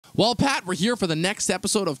Well, Pat, we're here for the next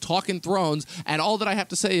episode of Talkin Thrones, and all that I have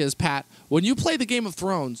to say is, Pat, when you play the Game of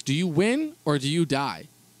Thrones, do you win or do you die?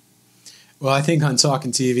 Well, I think on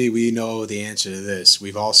Talkin TV, we know the answer to this.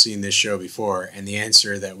 We've all seen this show before, and the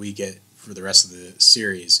answer that we get for the rest of the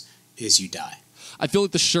series is you die. I feel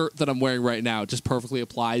like the shirt that I'm wearing right now just perfectly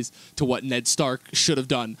applies to what Ned Stark should have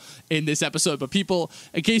done in this episode. But people,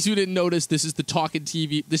 in case you didn't notice, this is the Talkin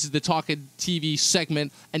TV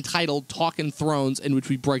segment entitled Talkin Thrones, in which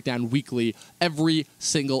we break down weekly every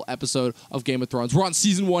single episode of Game of Thrones. We're on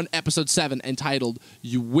season 1, episode 7, entitled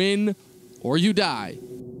You Win or You Die.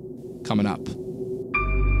 Coming up.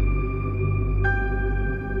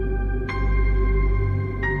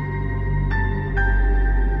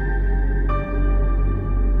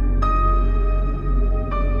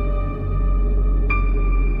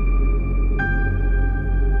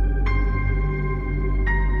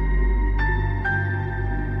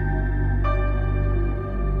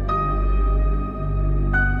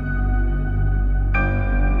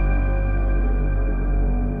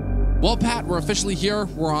 Well, Pat, we're officially here.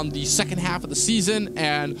 We're on the second half of the season,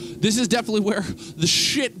 and this is definitely where the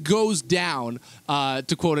shit goes down,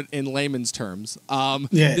 to quote it in layman's terms.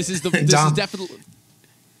 This is definitely.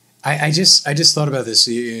 I just thought about this.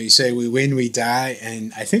 You say we win, we die,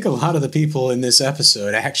 and I think a lot of the people in this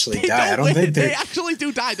episode actually die. I don't think they actually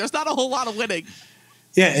do die. There's not a whole lot of winning.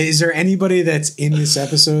 Yeah, is there anybody that's in this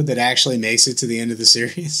episode that actually makes it to the end of the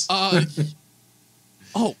series?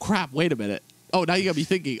 Oh crap! Wait a minute. Oh, now you got me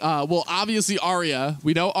thinking. Well, obviously Arya.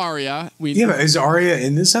 We know Arya. But is Arya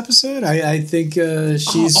in this episode? I think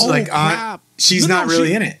she's she's not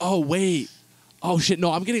really in it. Oh wait. Oh shit.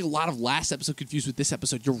 No, I'm getting a lot of last episode confused with this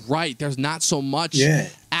episode. You're right. There's not so much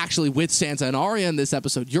actually with Sansa and Arya in this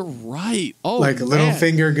episode. You're right. Oh, like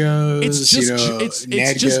Littlefinger goes. It's just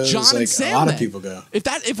Ned just goes, Jon and Sam. A lot of people go.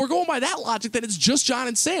 If we're going by that logic, then it's just Jon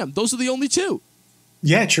and Sam. Those are the only two.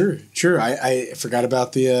 Yeah, true. I forgot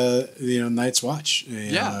about the Night's Watch.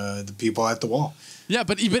 The people at the wall. Yeah,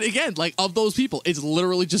 but even again, like of those people, it's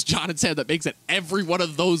literally just Jon and Sam that makes it. Every one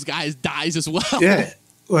of those guys dies as well. Yeah,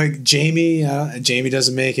 like Jamie. Jamie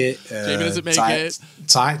doesn't make it. Jamie doesn't make it.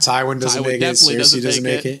 Tywin doesn't make it. Cersei doesn't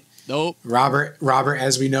make it. Nope. Robert,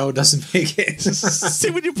 as we know, doesn't make it. See,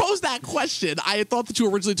 when you posed that question, I had thought that you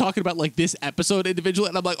were originally talking about like this episode individually,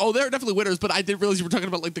 and I'm like, oh, they're definitely winners, but I didn't realize you were talking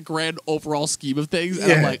about like the grand overall scheme of things, and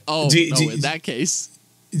I'm like, oh, in that case.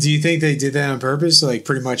 Do you think they did that on purpose? Like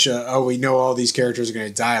pretty much, we know all these characters are going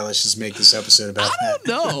to die. Let's just make this episode about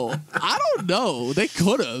that. I don't know. They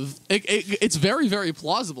could have. It's very, very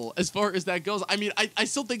plausible as far as that goes. I mean, I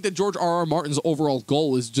still think that George R.R. Martin's overall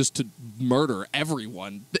goal is just to murder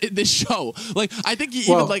everyone in this show. Like, I think he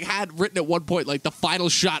even like had written at one point, like the final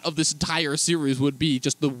shot of this entire series would be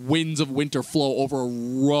just the winds of winter flow over a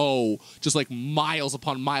row, just like miles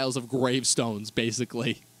upon miles of gravestones,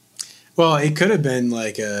 basically. Well, it could have been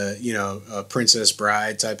like a Princess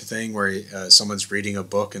Bride type of thing where someone's reading a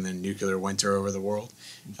book and then nuclear winter over the world.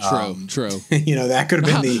 True. That could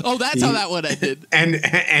have been the that's how that one ended.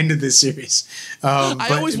 End of the series. I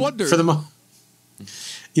always wondered.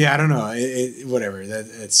 I don't know. Whatever.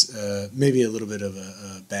 It's maybe a little bit of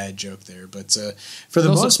a bad joke there, but for the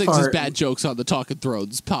most part, as bad jokes on the Talkin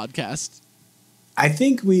Thrones podcast. I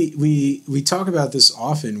think we talk about this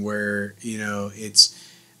often, where it's.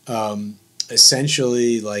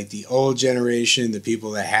 Essentially like the old generation, the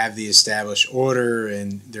people that have the established order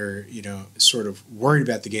and they're, sort of worried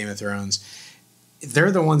about the Game of Thrones.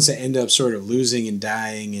 They're the ones that end up sort of losing and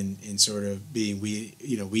dying and sort of being,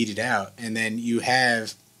 weeded out. And then you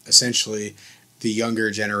have essentially the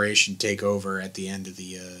younger generation take over at the end of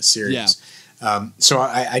the series. Yeah. So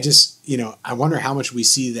I just, I wonder how much we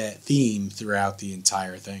see that theme throughout the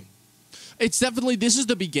entire thing. It's definitely, this is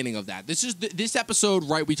the beginning of that. This is this episode,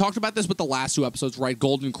 right? We talked about this with the last two episodes, right?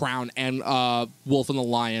 Golden Crown and Wolf and the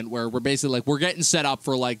Lion, where we're basically like, we're getting set up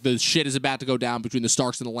for like the shit is about to go down between the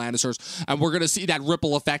Starks and the Lannisters. And we're going to see that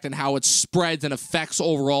ripple effect and how it spreads and affects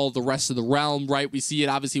overall the rest of the realm, right? We see it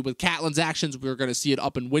obviously with Catelyn's actions. We're going to see it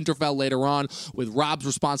up in Winterfell later on with Rob's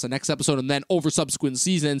response the next episode. And then over subsequent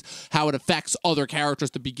seasons, how it affects other characters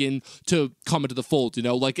to begin to come into the fold,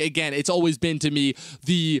 Like, again, it's always been to me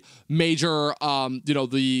the major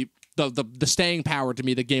the staying power to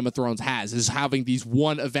me that Game of Thrones has is having these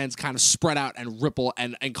one events kind of spread out and ripple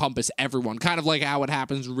and encompass everyone, kind of like how it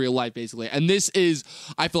happens in real life, basically. And this is,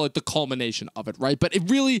 I feel like, the culmination of it, right? But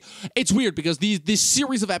it's weird because this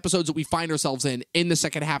series of episodes that we find ourselves in the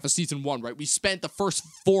second half of season 1, right? We spent the first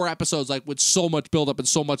 4 episodes like with so much buildup and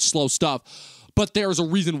so much slow stuff. But there's a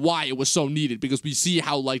reason why it was so needed, because we see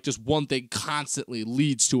how like just one thing constantly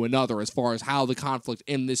leads to another as far as how the conflict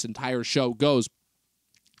in this entire show goes.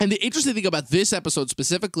 And the interesting thing about this episode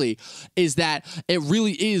specifically is that it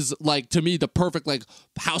really is, like, to me, the perfect, like,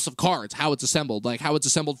 house of cards, how it's assembled. Like, how it's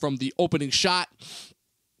assembled from the opening shot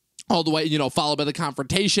all the way, you know, followed by the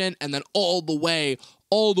confrontation, and then all the way,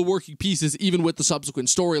 all the working pieces, even with the subsequent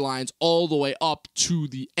storylines, all the way up to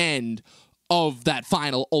the end of that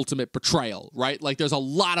final ultimate betrayal, right? Like, there's a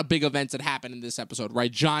lot of big events that happen in this episode,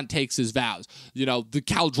 right? Jon takes his vows. You know, the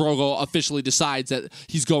Khal Drogo officially decides that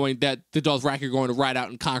the Dothraki are going to ride out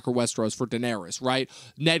and conquer Westeros for Daenerys, right?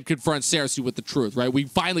 Ned confronts Cersei with the truth, right? We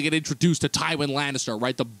finally get introduced to Tywin Lannister,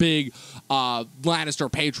 right? The big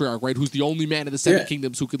Lannister patriarch, right? Who's the only man in the Seven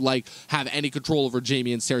Kingdoms who could, like, have any control over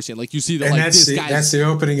Jaime and Cersei. And, like, you see that, like, this guy. That's the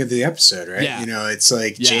opening of the episode, right? Yeah. You know, it's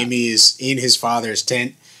like Jaime is in his father's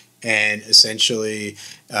tent, and essentially,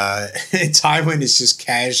 Tywin is just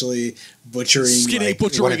casually butchering.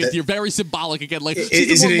 You're very symbolic again. Like,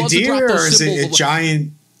 is it a deer or is it a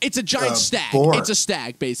giant? It's a giant stag. Boar. It's a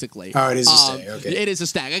stag, basically. Oh, it is a stag. Okay, it is a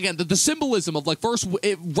stag. Again, the symbolism of, like,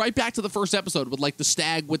 right back to the first episode with, like, the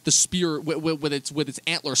stag with the spear with its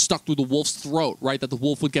antler stuck through the wolf's throat, right? That the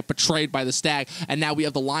wolf would get betrayed by the stag, and now we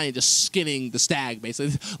have the lion just skinning the stag.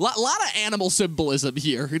 Basically, a lot of animal symbolism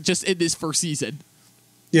here, just in this first season.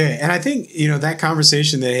 Yeah, and I think, you know, that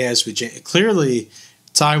conversation that he has with Jaime, clearly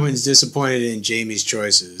Tywin's disappointed in Jaime's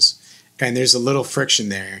choices, and there's a little friction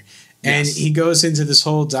there. And he goes into this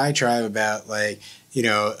whole diatribe about, like, you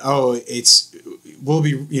know, we'll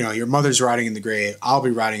be, you know, your mother's rotting in the grave, I'll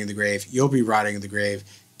be rotting in the grave, you'll be rotting in the grave,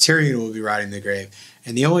 Tyrion will be rotting in the grave,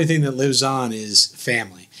 and the only thing that lives on is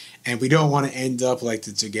family. And we don't want to end up like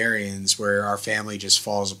the Targaryens where our family just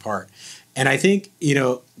falls apart. And I think, you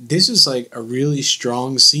know, this is like a really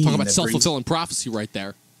strong scene. Talk about self-fulfilling prophecy right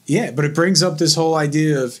there. Yeah, but it brings up this whole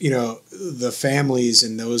idea of, you know, the families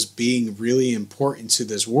and those being really important to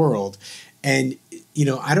this world. And, you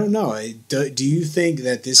know, I don't know. Do you think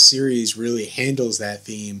that this series really handles that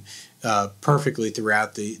theme perfectly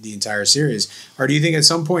throughout the entire series? Or do you think at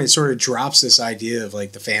some point it sort of drops this idea of,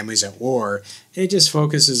 like, the families at war and it just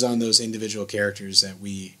focuses on those individual characters that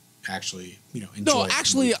we actually, you know, enjoy? No,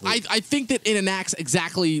 actually, I think that it enacts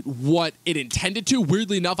exactly what it intended to.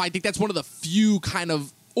 Weirdly enough, I think that's one of the few kind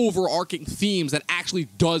of overarching themes that actually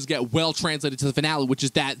does get well translated to the finale, which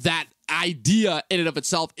is that idea in and of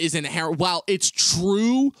itself is inherent. While it's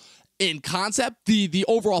true in concept, the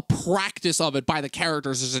overall practice of it by the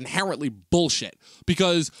characters is inherently bullshit.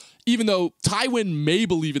 Because even though Tywin may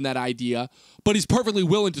believe in that idea, but he's perfectly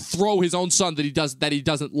willing to throw his own son that he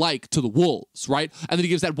doesn't like to the wolves, right? And then he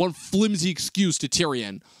gives that one flimsy excuse to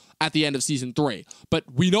Tyrion at the end of season 3. But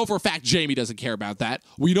we know for a fact Jaime doesn't care about that.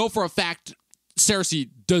 We know for a fact Cersei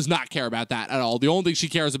does not care about that at all. The only thing she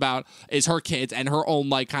cares about is her kids and her own,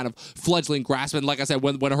 like, kind of fledgling grasp. And like I said,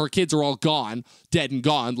 when her kids are all gone, dead and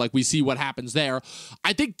gone, like, we see what happens there.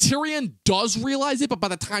 I think Tyrion does realize it, but by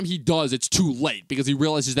the time he does, it's too late because he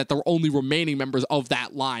realizes that the only remaining members of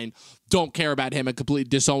that line don't care about him and completely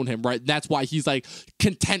disown him, right? That's why he's, like,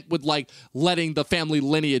 content with, like, letting the family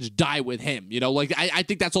lineage die with him, you know? Like, I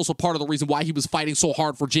think that's also part of the reason why he was fighting so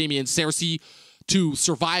hard for Jaime and Cersei to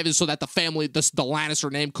survive, is so that the family, the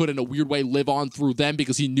Lannister name, could in a weird way live on through them,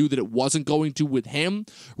 because he knew that it wasn't going to with him,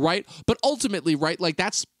 right? But ultimately, right, like,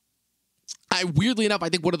 that's, weirdly enough, I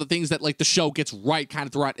think one of the things that, like, the show gets right kind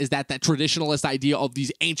of throughout is that traditionalist idea of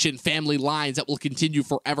these ancient family lines that will continue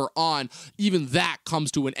forever on, even that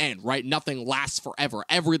comes to an end, right? Nothing lasts forever.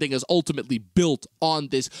 Everything is ultimately built on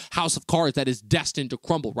this house of cards that is destined to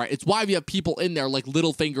crumble, right? It's why we have people in there like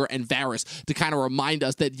Littlefinger and Varys to kind of remind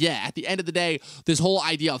us that, yeah, at the end of the day, this whole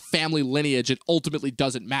idea of family lineage, it ultimately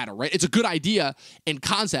doesn't matter, right? It's a good idea in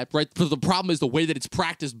concept, right? But the problem is the way that it's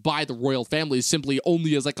practiced by the royal family is simply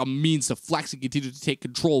only as, like, a means to flex and continue to take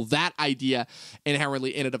control. That idea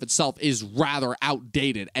inherently in and of itself is rather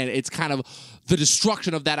outdated, and it's kind of the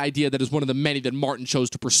destruction of that idea that is one of the many that Martin chose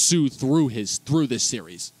to pursue through this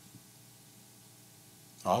series.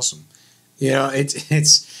 Awesome. You know,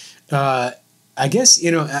 it's I guess, you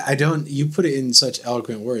know, you put it in such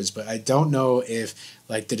eloquent words, but I don't know if,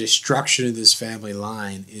 like, the destruction of this family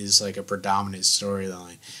line is, like, a predominant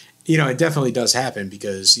storyline. You know, it definitely does happen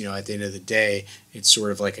because, you know, at the end of the day, it's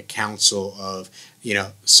sort of like a council of, you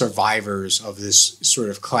know, survivors of this sort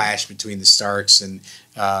of clash between the Starks and,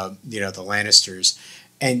 you know, the Lannisters.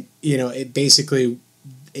 And, you know, it basically,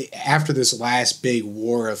 after this last big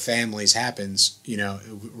war of families happens, you know,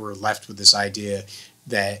 we're left with this idea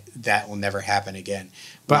that will never happen again.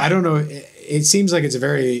 But I don't know, it seems like it's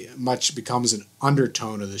very much becomes an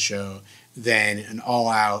undertone of the show than an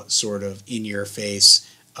all-out sort of in-your-face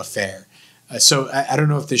affair. So I don't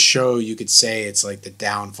know if this show, you could say it's like the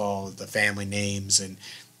downfall of the family names and,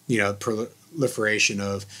 you know, proliferation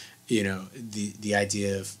of, the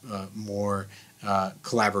idea of more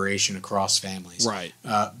collaboration across families. Right.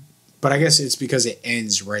 But I guess it's because it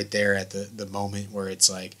ends right there at the moment where it's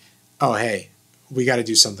like, oh, hey, we got to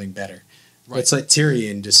do something better. Right. Let's let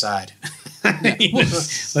Tyrion decide.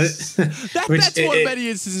 That's one of many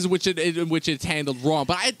instances in which it's handled wrong.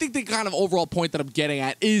 But I think the kind of overall point that I'm getting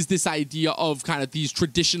at is this idea of kind of these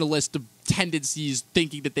traditionalist tendencies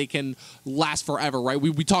thinking that they can last forever, right?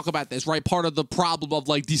 We talk about this, right? Part of the problem of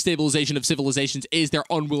like destabilization of civilizations is their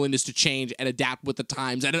unwillingness to change and adapt with the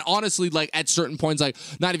times. And honestly, like at certain points, like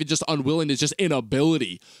not even just unwillingness, just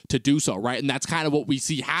inability to do so, right? And that's kind of what we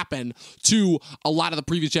see happen to a lot of the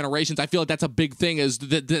previous generations. I feel like that's a big thing, is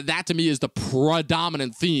that to me is the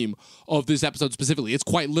predominant theme of this episode specifically. It's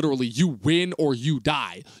quite literally, you win or you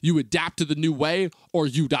die. You adapt to the new way or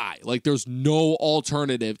you die. Like there's no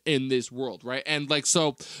alternative in this world, right? And like,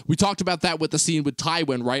 so we talked about that with the scene with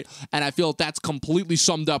Tywin, right? And I feel that's completely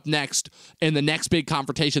summed up next in the next big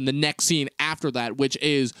confrontation, the next scene after that, which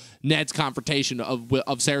is Ned's confrontation of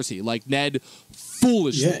Cersei. Like Ned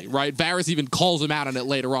foolishly, right? Varys even calls him out on it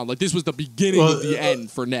later on. Like this was the beginning of the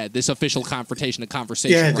end for Ned, this official confrontation and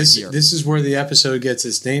conversation here. This is where the episode gets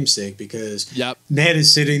its namesake, because Ned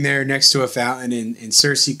is sitting there next to a fountain and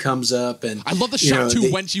Cersei comes up, and I love the shot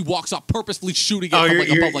too when she walks up, purposefully shooting it from like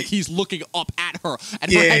above, like he's looking up at her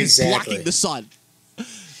and her head is blocking the sun.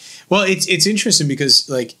 Well, it's interesting because,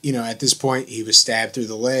 like, at this point he was stabbed through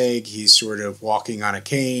the leg, he's sort of walking on a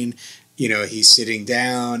cane, he's sitting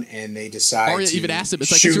down, and they decide Arya to even asked him,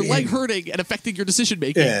 it's like, is your leg hurting and affecting your decision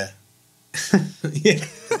making? Yeah.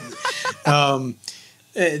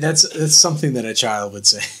 That's something that a child would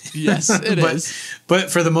say. Yes, it is. But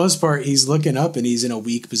for the most part, he's looking up and he's in a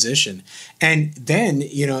weak position. And then,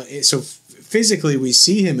 so physically we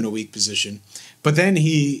see him in a weak position, but then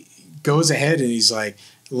he goes ahead and he's like,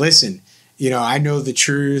 listen, I know the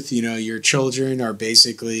truth, your children are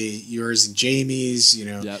basically yours and Jaime's,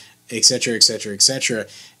 et cetera, et cetera, et cetera.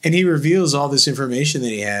 And he reveals all this information that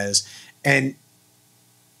he has. And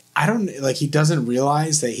he doesn't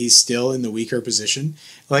realize that he's still in the weaker position.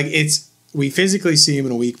 Like we physically see him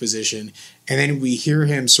in a weak position, and then we hear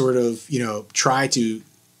him sort of, try to,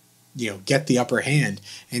 get the upper hand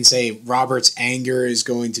and say Robert's anger is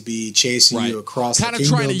going to be chasing you across the kingdoms.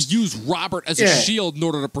 Kind of trying to use Robert as a shield in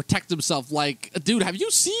order to protect himself. Like, dude, have you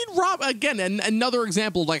seen again, and another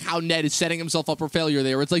example of like how Ned is setting himself up for failure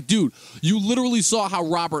there. It's like, dude, you literally saw how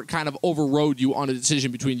Robert kind of overrode you on a decision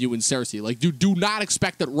between you and Cersei. Like, dude, do not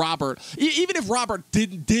expect that Robert, even if Robert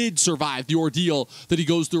did survive the ordeal that he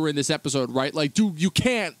goes through in this episode, right? Like, dude, you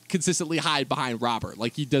can't consistently hide behind Robert.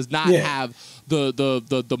 Like, he does not have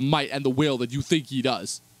the might and the will that you think he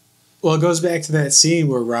does. Well, it goes back to that scene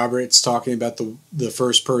where Robert's talking about the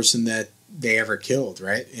first person that they ever killed,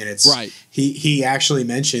 right? And it's he actually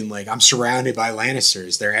mentioned, like, I'm surrounded by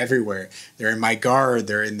Lannisters. They're everywhere. They're in my guard.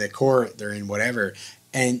 They're in the court. They're in whatever.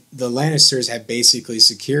 And the Lannisters have basically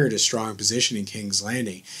secured a strong position in King's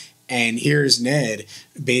Landing. And here's Ned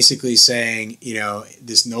basically saying,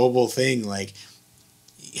 this noble thing, like,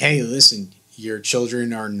 hey, listen, your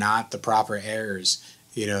children are not the proper heirs.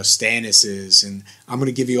 Stannis is, and I'm going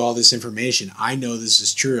to give you all this information. I know this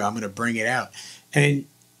is true. I'm going to bring it out. And,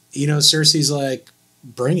 Cersei's like,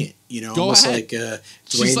 bring it. Go almost ahead. like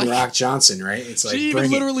Dwayne like, The Rock Johnson, right? It's like, she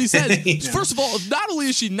even literally says, First of all, not only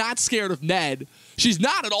is she not scared of Ned, she's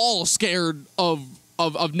not at all scared of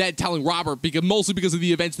Ned telling Robert, mostly because of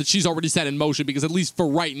the events that she's already set in motion, because at least for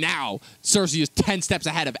right now, Cersei is 10 steps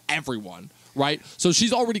ahead of everyone. Right, so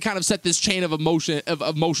she's already kind of set this chain of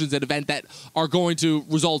emotions and event that are going to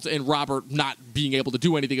result in Robert not being able to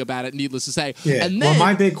do anything about it. Needless to say, And then,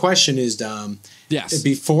 my big question is, yes,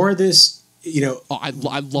 before this, I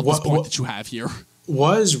love this point that you have here.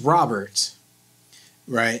 Was Robert,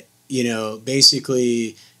 right?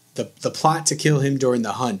 Basically the plot to kill him during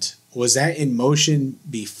the hunt, was that in motion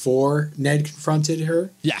before Ned confronted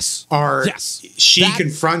her? Yes, or yes, she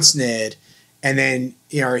confronts Ned. And then,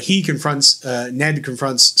 he confronts, Ned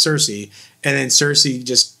confronts Cersei, and then Cersei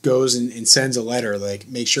just goes and sends a letter, like,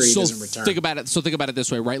 make sure he doesn't return. Think about it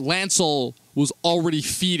this way, right? Lancel was already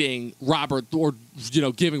feeding Robert, or,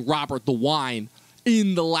 giving Robert the wine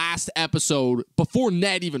in the last episode before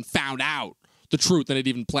Ned even found out the truth and had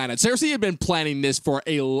even planned it. Cersei had been planning this for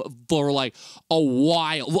like a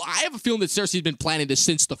while. Well, I have a feeling that Cersei had been planning this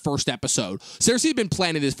since the first episode. Cersei had been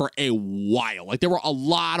planning this for a while. Like, there were a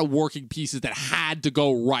lot of working pieces that had to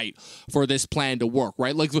go right for this plan to work,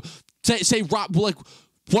 right? Like, say Rob, like,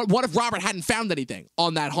 what if Robert hadn't found anything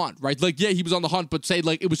on that hunt, right? Like, yeah, he was on the hunt, but say,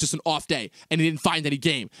 like, it was just an off day and he didn't find any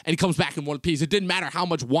game and he comes back in one piece. It didn't matter how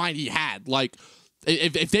much wine he had. Like,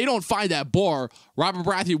 If they don't find that boar, Robert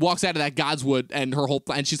Baratheon walks out of that Godswood and her whole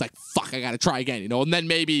plan, and she's like, fuck, I gotta try again, you know? And then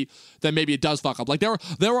maybe it does fuck up. Like, there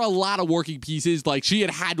were a lot of working pieces. Like, she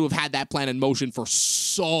had to have had that plan in motion for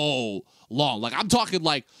so long. Like, I'm talking,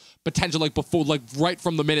 like, potential, like, before, like, right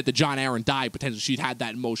from the minute that Jon Arryn died, potentially she'd had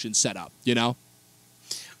that in motion set up, you know?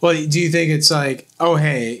 Well, do you think it's like, oh,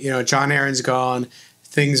 hey, you know, Jon Arryn's gone,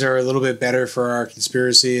 things are a little bit better for our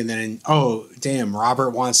conspiracy, and then, oh, damn,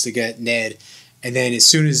 Robert wants to get Ned. And then as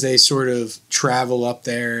soon as they sort of travel up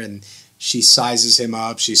there and she sizes him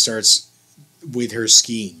up, she starts with her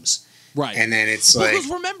schemes. Right. And then it's like... Because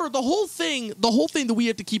remember, the whole thing that we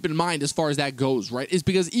have to keep in mind as far as that goes, right, is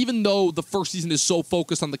because even though the first season is so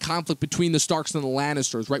focused on the conflict between the Starks and the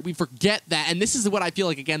Lannisters, right, we forget that, and this is what I feel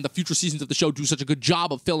like, again, the future seasons of the show do such a good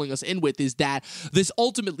job of filling us in with, is that this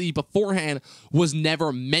ultimately, beforehand, was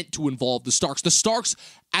never meant to involve the Starks. The Starks,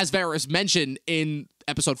 as Varys mentioned in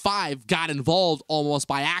episode 5, got involved almost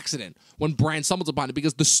by accident when Bran stumbled upon it,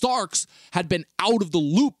 because the Starks had been out of the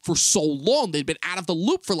loop for so long. They'd been out of the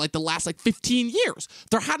loop for like the last 15 years.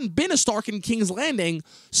 There hadn't been a Stark in King's Landing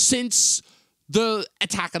since the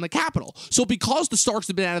attack on the capital. So because the Starks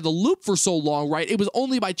had been out of the loop for so long, right, it was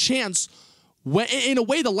only by chance when, in a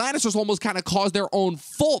way, the Lannisters almost kind of caused their own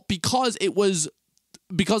fault, because it was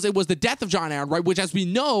the death of Jon Arryn, right, which, as we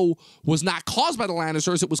know, was not caused by the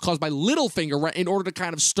Lannisters. It was caused by Littlefinger, right, in order to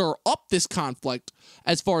kind of stir up this conflict,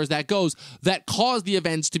 as far as that goes, that caused the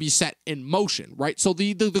events to be set in motion, right? So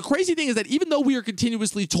the crazy thing is that even though we are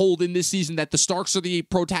continuously told in this season that the Starks are the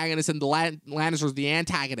protagonists and the Lannisters are the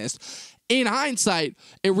antagonists, in hindsight,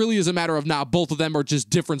 it really is a matter of, both of them are just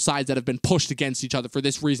different sides that have been pushed against each other for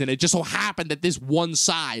this reason. It just so happened that this one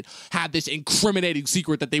side had this incriminating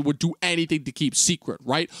secret that they would do anything to keep secret,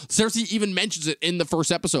 right? Cersei even mentions it in the first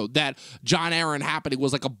episode, that Jon Arryn happening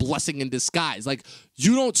was like a blessing in disguise. Like,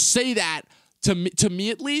 you don't say that to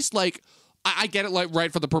me at least. Like, I get it, like,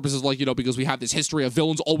 right, for the purposes, like, you know, because we have this history of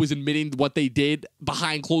villains always admitting what they did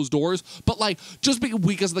behind closed doors. But, like, just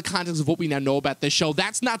because of the context of what we now know about this show,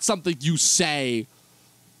 that's not something you say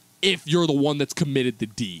if you're the one that's committed the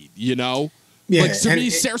deed, you know? Yeah, like, to me,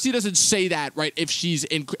 Cersei doesn't say that, right, because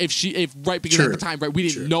true, at the time, right, we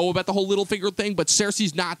didn't know about the whole Littlefinger thing, but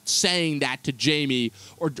Cersei's not saying that to Jaime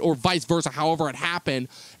or vice versa, however it happened,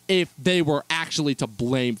 if they were actually to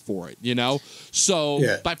blame for it, you know? So,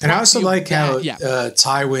 yeah. And I also like how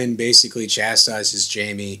Tywin basically chastises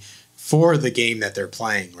Jaime for the game that they're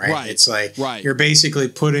playing, right? It's like, you're basically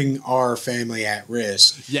putting our family at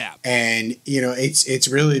risk. Yeah. And, you know, it's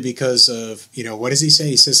really because of, you know, what does he say?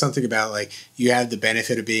 He says something about, like, you have the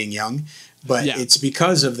benefit of being young. But it's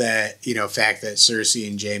because of that, you know, fact that Cersei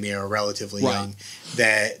and Jaime are relatively young,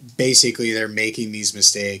 that basically they're making these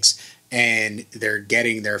mistakes and they're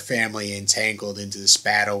getting their family entangled into this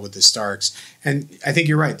battle with the Starks. And I think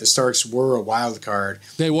you're right. The Starks were a wild card.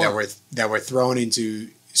 They were. That were thrown into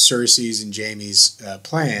Cersei's and Jaime's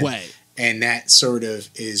plan. And that sort of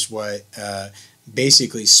is what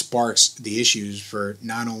basically sparks the issues for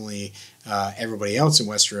not only everybody else in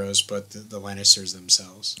Westeros, but the Lannisters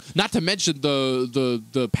themselves. Not to mention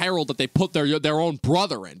the peril that they put their own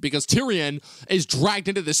brother in, because Tyrion is dragged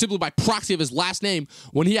into this simply by proxy of his last name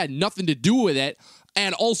when he had nothing to do with it.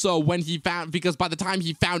 And also when he found, because by the time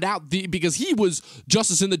he found out, because he was just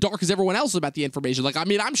as in the dark as everyone else about the information. Like, I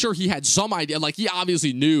mean, I'm sure he had some idea. Like, he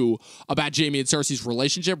obviously knew about Jaime and Cersei's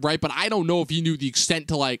relationship, right? But I don't know if he knew the extent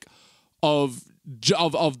to, like, of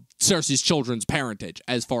Cersei's children's parentage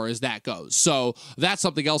as far as that goes. So that's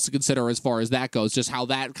something else to consider as far as that goes, just how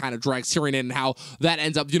that kind of drags Tyrion in and how that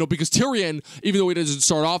ends up, you know, because Tyrion, even though he doesn't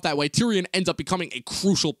start off that way, Tyrion ends up becoming a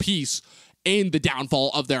crucial piece in the downfall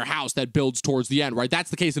of their house that builds towards the end, right? That's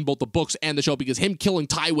the case in both the books and the show, because him killing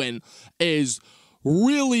Tywin is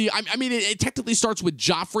really, I mean, it technically starts with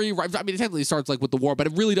Joffrey, right? I mean, it technically starts, like, with the war, but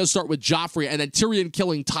it really does start with Joffrey, and then Tyrion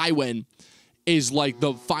killing Tywin is, like,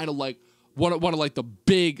 the final, like, one of like the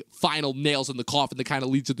big final nails in the coffin that kind of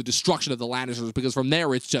leads to the destruction of the Lannisters, because from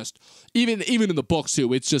there it's just even in the books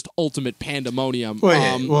too, it's just ultimate pandemonium.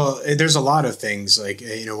 Well, there's a lot of things, like,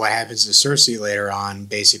 you know, what happens to Cersei later on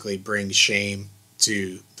basically brings shame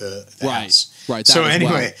to the house. Right. So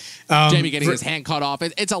anyway, Jaime getting his hand cut off.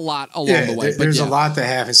 It's a lot along the way. There's a lot that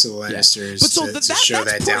happens to the Lannisters to show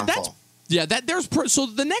that downfall. So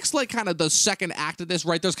the next, like, kind of the second act of this,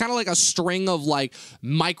 right, there's kind of like a string of, like,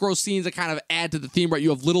 micro scenes that kind of add to the theme, right?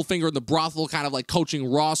 You have Littlefinger in the brothel kind of, like, coaching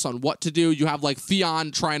Ross on what to do. You have, like,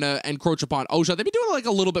 Theon trying to encroach upon Osha. They've been doing, like,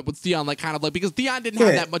 a little bit with Theon, like, kind of, like, because Theon didn't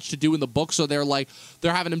have that much to do in the book, so they're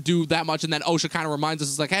having him do that much, and then Osha kind of reminds us,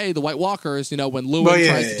 it's like, hey, the White Walkers, you know, when Lewin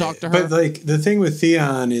tries to talk to her. But, like, the thing with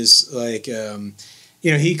Theon is, like,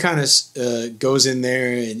 you know, he kind of goes in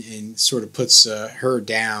there and sort of puts her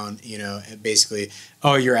down, you know, and basically,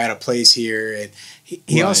 oh, you're out of place here. And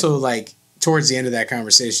he also, like, towards the end of that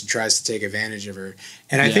conversation, tries to take advantage of her.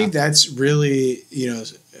 And I think that's really, you know,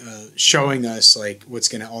 showing us, like, what's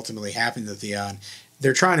going to ultimately happen to Theon.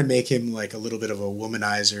 They're trying to make him like a little bit of a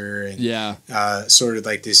womanizer and sort of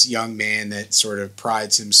like this young man that sort of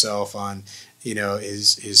prides himself on, you know,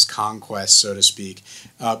 his conquest, so to speak.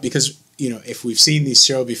 Because, you know, if we've seen this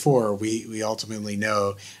show before, we ultimately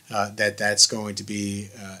know that that's going to be,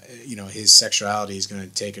 you know, his sexuality is going to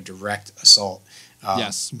take a direct assault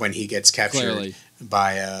when he gets captured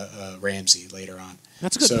by Ramsay later on.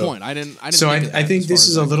 That's a good point. I didn't. So I think this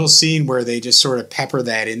is a little scene where they just sort of pepper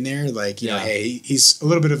that in there, like, you know, hey, he's a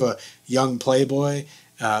little bit of a young playboy,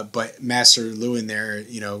 but Master Lewin there,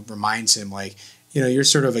 you know, reminds him, like, you know, you're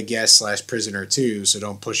sort of a guest / prisoner too, so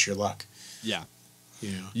don't push your luck. Yeah.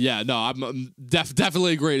 You know. Yeah, no, I'm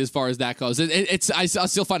definitely agreed as far as that goes. I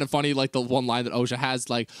still find it funny, like the one line that Osha has,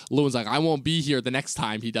 like Lewin's like, I won't be here the next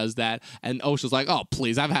time he does that, and Osha's like, oh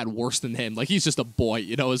please, I've had worse than him. Like he's just a boy,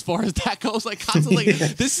 you know. As far as that goes, like constantly,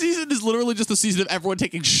 this season is literally just a season of everyone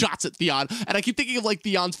taking shots at Theon, and I keep thinking of like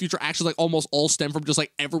Theon's future actions, like almost all stem from just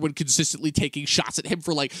like everyone consistently taking shots at him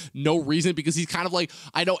for like no reason, because he's kind of like,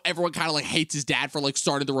 I know everyone kind of like hates his dad for like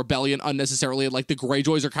starting the rebellion unnecessarily, and like the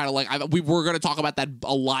Greyjoys are kind of like, we're gonna talk about that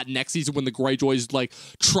a lot next season when the Greyjoys like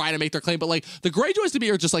try to make their claim, but like the Greyjoys to me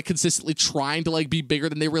are just like consistently trying to like be bigger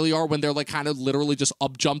than they really are when they're like kind of literally just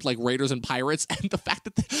up-jumped like raiders and pirates, and the fact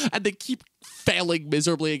that they keep failing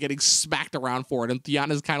miserably and getting smacked around for it, and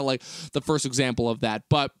Theon is kind of like the first example of that.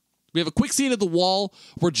 But we have a quick scene at the wall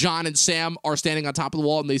where Jon and Sam are standing on top of the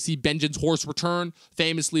wall and they see Benjen's horse return,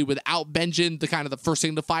 famously without Benjen, the kind of the first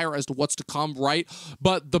thing to fire as to what's to come, right?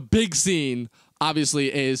 But the big scene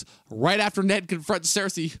obviously is right after Ned confronts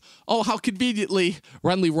Cersei. Oh, how conveniently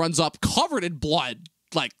Renly runs up covered in blood,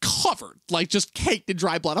 like covered, like just caked in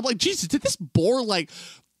dry blood. I'm like, Jesus, did this boar like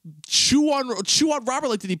chew on Robert?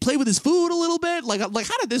 Like, did he play with his food a little bit? Like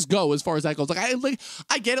how did this go as far as that goes? Like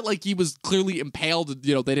I get it, like he was clearly impaled,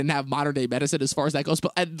 you know, they didn't have modern day medicine as far as that goes,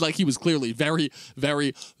 but and like he was clearly very,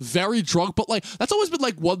 very, very drunk. But like that's always been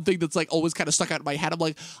like one thing that's like always kind of stuck out in my head. I'm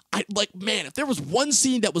like, man, if there was one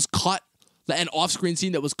scene that was cut, an off-screen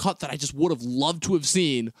scene that was cut that I just would have loved to have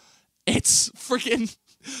seen, it's freaking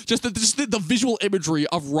just the visual imagery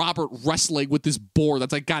of Robert wrestling with this boar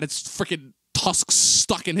that's like got its freaking tusks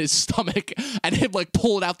stuck in his stomach, and him like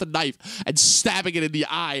pulling out the knife and stabbing it in the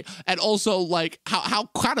eye, and also like how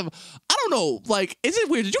kind of, I don't know, like, is it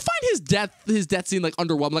weird? Did you find his death scene like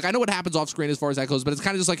underwhelming? Like I know what happens off screen as far as that goes, but it's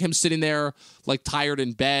kind of just like him sitting there like tired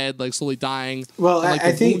in bed, like slowly dying. Well, and, like,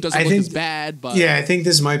 I the think wound doesn't look as bad, but yeah, I think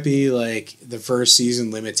this might be like the first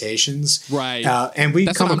season limitations, right? And we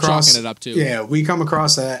That's come what I'm across chalking it up to. Yeah, we come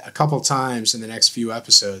across that a couple times in the next few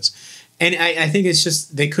episodes. And I think it's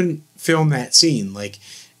just they couldn't film that scene. Like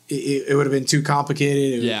it would have been too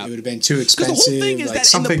complicated. It would have been too expensive. The whole thing is like that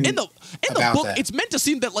something in the book, it's meant to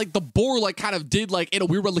seem that like the boar like kind of did like in a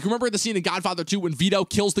weird way. Like remember the scene in Godfather 2 when Vito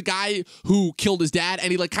kills the guy who killed his dad,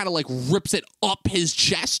 and he like kind of like rips it up his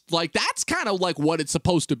chest. Like that's kind of like what it's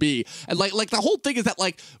supposed to be. And like the whole thing is that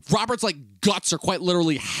like Robert's like guts are quite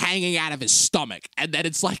literally hanging out of his stomach, and then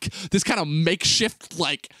it's like this kind of makeshift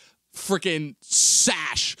like freaking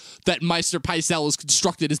sash that Meister Pycelle has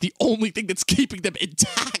constructed is the only thing that's keeping them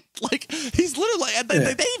intact. Like he's literally, and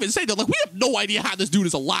they even say they're like, we have no idea how this dude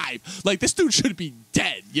is alive. Like this dude should be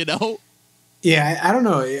dead, you know? Yeah, I don't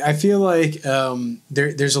know. I feel like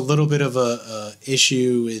there's a little bit of a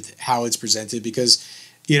issue with how it's presented, because,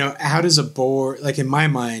 you know, how does a boar, like in my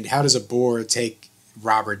mind, how does a boar take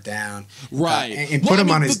Robert down, right, and put him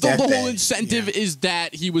on his deathbed? The whole incentive is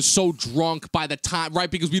that he was so drunk by the time, right?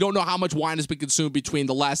 Because we don't know how much wine has been consumed between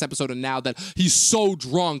the last episode and now, that he's so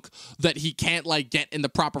drunk that he can't like get in the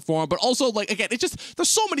proper form. But also, like again, it's just there's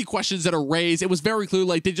so many questions that are raised. It was very clear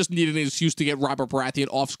like they just needed an excuse to get Robert Baratheon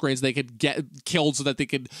off screen so they could get killed, so that they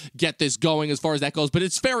could get this going as far as that goes. But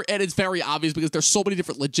it's very obvious because there's so many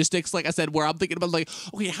different logistics. Like I said, where I'm thinking about like,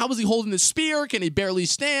 okay, how was he holding the spear? Can he barely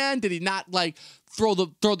stand? Did he not like throw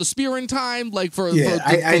the spear in time, like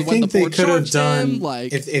I think they could have done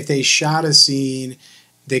like if they shot a scene,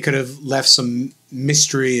 they could have left some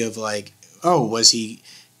mystery of like, oh, was he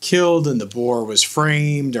killed and the boar was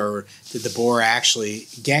framed, or did the boar actually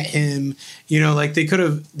get him? You know, like they could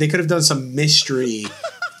have done some mystery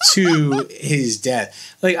to his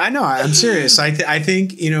death. Like I know, I'm serious. I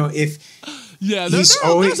think, you know, if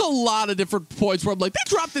there's a lot of different points where I'm like, they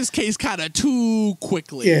dropped this case kind of too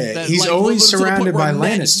quickly. Yeah, he's always surrounded by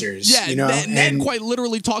Lannisters. Ned quite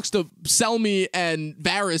literally talks to Selmy and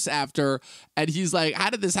Varys after, and he's like, how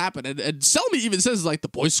did this happen? And Selmy even says, like, the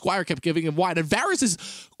boy's squire kept giving him wine, and Varys is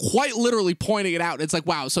quite literally pointing it out. It's like,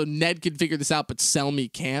 wow, so Ned can figure this out, but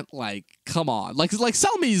Selmy can't? Like, come on. Like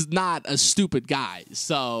Selmy's not a stupid guy,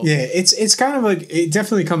 so... Yeah, it's kind of like, it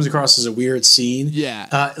definitely comes across as a weird scene.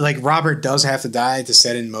 Yeah. Like, Robert does have to die to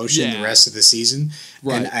set in motion the rest of the season,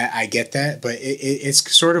 and I get that, but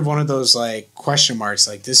it's sort of one of those, like, question marks,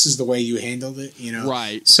 like, this is the way you handled it, you know?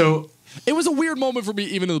 Right. So... It was a weird moment for me,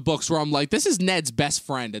 even in the books, where I'm like, this is Ned's best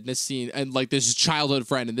friend in this scene, and like this childhood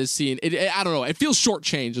friend in this scene. I don't know. It feels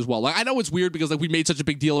shortchanged as well. Like, I know it's weird because like we made such a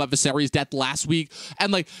big deal about Viserys' death last week,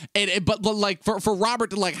 and like, but like for Robert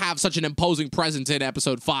to like have such an imposing presence in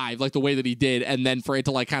episode 5, like the way that he did, and then for it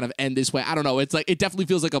to like kind of end this way, I don't know. It's like it definitely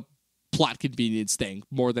feels like a plot convenience thing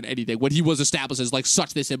more than anything. When he was established as like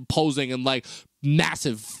such this imposing and like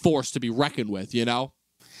massive force to be reckoned with, you know?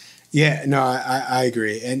 Yeah, no, I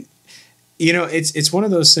agree, and. You know, it's one of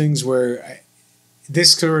those things where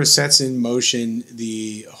this sort of sets in motion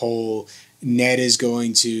the whole Ned is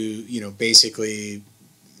going to, you know, basically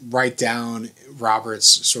write down Robert's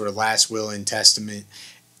sort of last will and testament.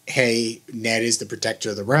 Hey, Ned is the protector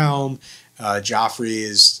of the realm. Joffrey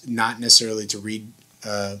is not necessarily to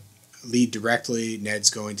lead directly. Ned's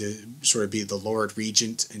going to sort of be the Lord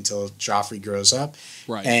Regent until Joffrey grows up.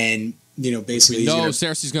 Right. And, you know, basically...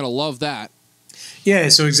 Cersei's going to love that. Yeah,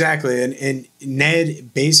 so exactly. And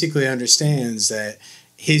Ned basically understands that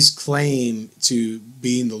his claim to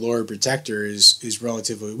being the Lord Protector is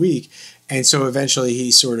relatively weak. And so eventually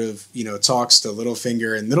he sort of, you know, talks to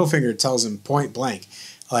Littlefinger, and Littlefinger tells him point blank,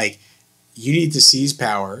 like, you need to seize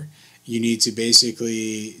power. You need to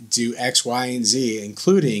basically do X, Y, and Z,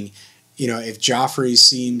 including, you know, if Joffrey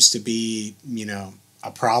seems to be, you know,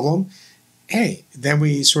 a problem, hey, then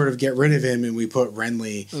we sort of get rid of him and we put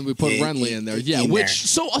Renly. And we put Renly in there. Yeah,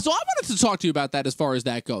 so I wanted to talk to you about that as far as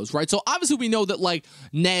that goes, right? So obviously we know that like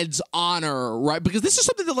Ned's honor, right? Because this is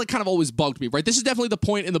something that like kind of always bugged me, right? This is definitely the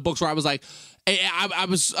point in the books where I was like, I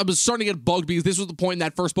was starting to get bugged because this was the point in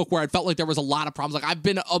that first book where I felt like there was a lot of problems. Like I've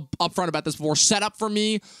been upfront about this before. Setup for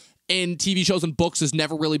me in TV shows and books has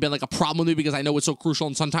never really been like a problem with me because I know it's so crucial,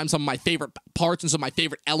 and sometimes some of my favorite parts and some of my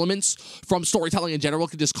favorite elements from storytelling in general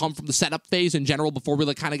can just come from the setup phase in general before we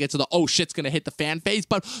like kind of get to the oh shit's gonna hit the fan phase.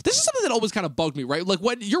 But this is something that always kind of bugged me, right? Like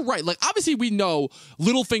when you're right, like obviously we know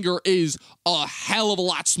Littlefinger is a hell of a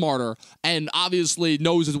lot smarter and obviously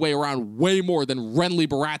knows his way around way more than Renly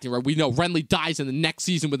Baratheon, right? We know Renly dies in the next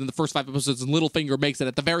season within the first 5 episodes, and Littlefinger makes it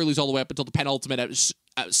at the very least all the way up until the penultimate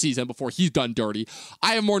season before he's done dirty.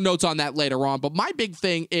 I have more notes on that later on, but my big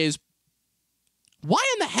thing is why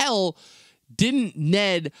in the hell didn't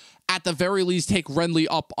Ned at the very least take Renly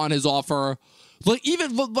up on his offer? Like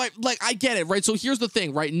even like I get it, right? So here's the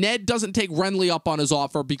thing, right? Ned doesn't take Renly up on his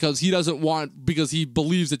offer because he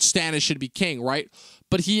believes that Stannis should be king, right?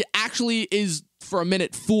 But he actually is for a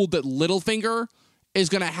minute fooled that Littlefinger is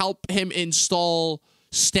going to help him install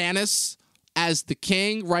Stannis as the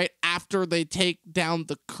king, right, after they take down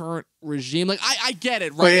the current regime. Like, I get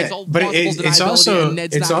it, right? Yeah, but it's also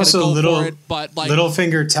but like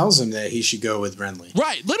Littlefinger tells him that he should go with Renly.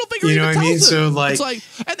 Right, Littlefinger you know what I mean? Him. So like, it's like,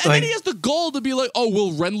 and then he has the goal to be like, oh,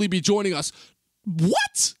 will Renly be joining us?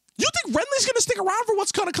 What? You think Renly's going to stick around for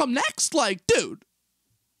what's going to come next? Like, dude.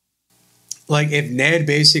 Like, if Ned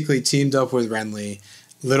basically teamed up with Renly,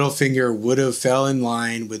 Littlefinger would have fell in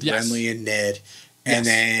line with Renly and Ned. And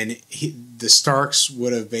then the Starks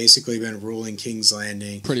would have basically been ruling King's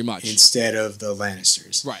Landing pretty much instead of the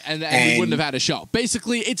Lannisters. Right, and we wouldn't have had a show.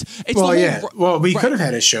 Basically, it's well, yeah. Well, we could have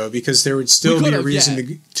had a show because there would still be a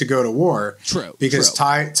reason to go to war. True. Because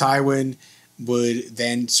Tywin would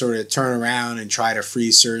then sort of turn around and try to free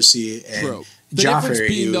Cersei and The difference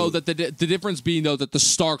being though that the difference being though that the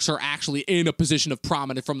Starks are actually in a position of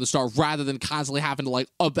prominence from the start, rather than constantly having to like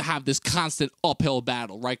have this constant uphill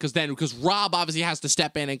battle, right? Because Robb obviously has to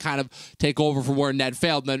step in and kind of take over from where Ned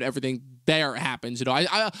failed, and then everything there happens. You know,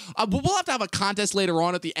 we'll have to have a contest later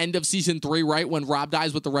on at the end of season 3, right? When Robb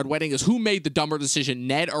dies with the Red Wedding, is who made the dumber decision,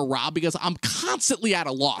 Ned or Robb? Because I'm constantly at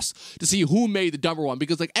a loss to see who made the dumber one.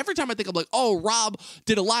 Because like every time I think I'm like, oh, Robb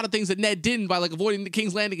did a lot of things that Ned didn't by like avoiding the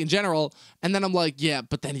King's Landing in general, and then I'm like, yeah,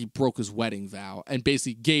 but then he broke his wedding vow and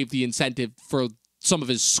basically gave the incentive for some of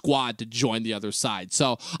his squad to join the other side.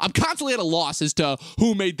 So I'm constantly at a loss as to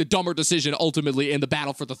who made the dumber decision ultimately in the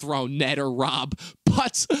battle for the throne, Ned or Robb.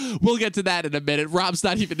 But we'll get to that in a minute. Rob's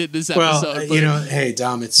not even in this episode. Well, hey,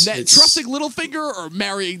 Dom, it's trusting Littlefinger or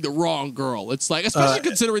marrying the wrong girl. It's like, especially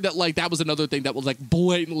considering that like that was another thing that was like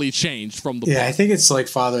blatantly changed from the book. I think it's like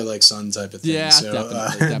father like son type of thing. Yeah, so,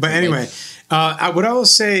 definitely. But anyway, what I will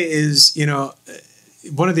say is,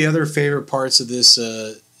 one of the other favorite parts of this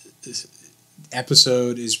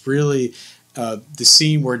episode is really the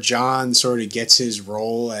scene where Jon sort of gets his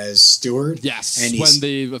role as steward. Yes, and when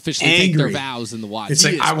they officially take their vows in the Watch. It's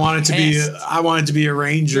like I wanted to be a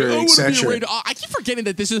ranger, etc. I keep forgetting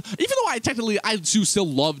that this is, even though I do still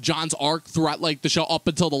love Jon's arc throughout like the show up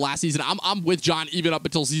until the last season. I'm with Jon even up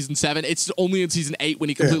until season 7. It's only in season 8 when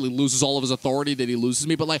he completely loses all of his authority that he loses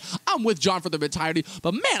me. But like I'm with Jon for the entirety.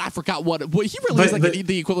 But man, I forgot what he really is like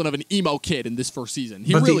the equivalent of an emo kid in this first season.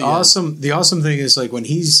 He really the awesome thing is like when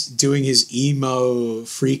he's doing his emo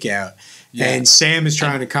freak out. Yeah. And Sam is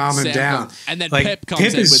trying to calm him down. And then like, Pip comes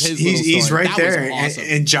in with his little story. He's right that there. Awesome.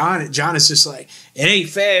 And Jon is just like, it ain't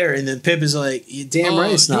fair. And then Pip is like, you're damn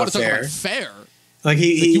right it's not fair. Talk about fair. Like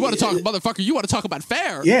you want to talk, motherfucker, you want to talk about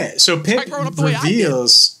fair. Yeah. So Pip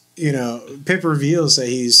reveals, Pip reveals that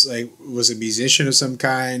he's like, was a musician of some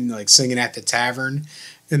kind, like singing at the tavern.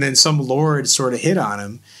 And then some lord sort of hit on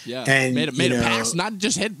him. Yeah, and made a pass, not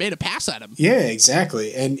just hit, made a pass at him. Yeah,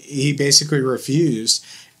 exactly. And he basically refused.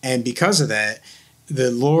 And because of that, the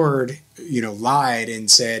lord, lied and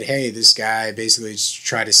said, hey, this guy basically just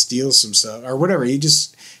tried to steal some stuff or whatever. He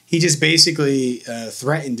just basically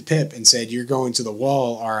threatened Pip and said, you're going to the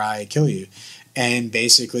wall or I kill you. And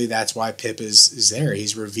basically that's why Pip is there.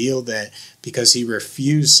 He's revealed that because he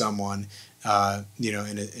refused someone,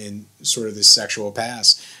 in sort of this sexual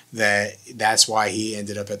past, that's why he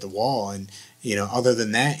ended up at the wall. And, other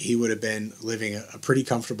than that, he would have been living a pretty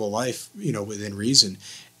comfortable life, within reason.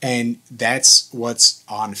 And that's what's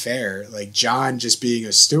unfair. Like Jon just being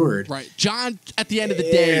a steward. Right. Jon, at the end of the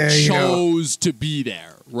day, chose to be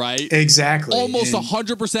there, right? Exactly. Almost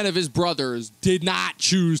 100% of his brothers did not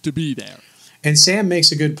choose to be there. And Sam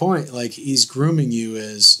makes a good point. Like, he's grooming you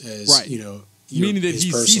as right. Meaning that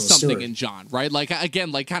he sees something steward. in Jon, right? Like,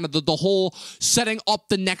 again, like kind of the whole setting up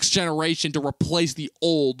the next generation to replace the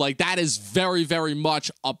old. Like, that is very, very much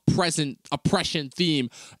a present oppression theme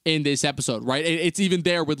in this episode, right? It's even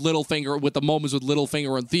there with Littlefinger, with the moments with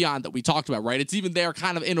Littlefinger and Theon that we talked about, right? It's even there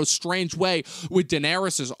kind of in a strange way with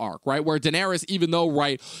Daenerys' arc, right? Where Daenerys, even though,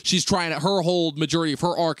 right, she's trying to, her whole majority of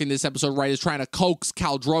her arc in this episode, right, is trying to coax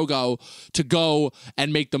Khal Drogo to go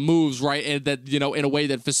and make the moves, right? And that, in a way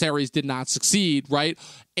that Viserys did not succeed. Right?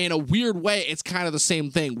 In a weird way, it's kind of the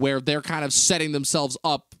same thing where they're kind of setting themselves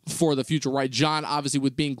up for the future, right? Jon, obviously,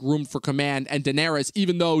 with being groomed for command, and Daenerys,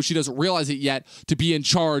 even though she doesn't realize it yet, to be in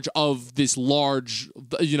charge of this large,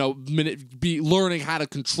 be learning how to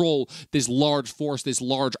control this large force, this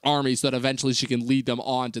large army, so that eventually she can lead them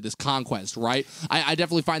on to this conquest, right? I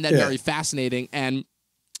definitely find that very fascinating, and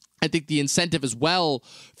I think the incentive as well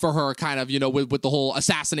for her kind of, with the whole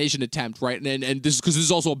assassination attempt, right? And this is because this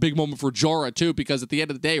is also a big moment for Jorah, too, because at the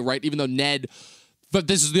end of the day, right, even though Ned... But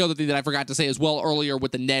this is the other thing that I forgot to say as well earlier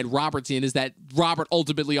with the Ned Robert scene is that Robert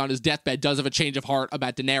ultimately on his deathbed does have a change of heart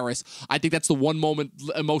about Daenerys. I think that's the one moment,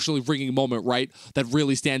 emotionally ringing moment, right, that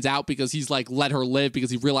really stands out because he's like, let her live because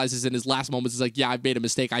he realizes in his last moments, he's like, yeah, I've made a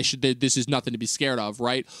mistake. This is nothing to be scared of,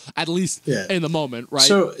 right? At least in the moment, right?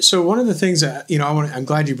 So one of the things that, I'm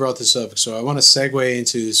glad you brought this up. So I want to segue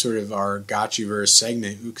into sort of our Gotchiverse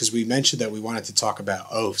segment because we mentioned that we wanted to talk about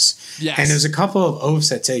oaths. Yes. And there's a couple of oaths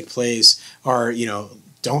that take place or,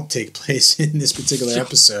 don't take place in this particular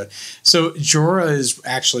episode. So Jorah is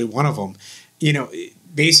actually one of them.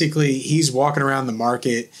 Basically he's walking around the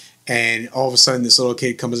market and all of a sudden this little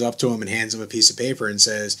kid comes up to him and hands him a piece of paper and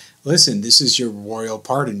says, listen, this is your royal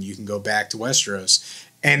pardon. You can go back to Westeros.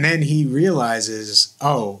 And then he realizes,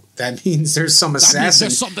 oh, that means there's some assassin.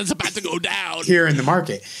 There's something's about to go down here in the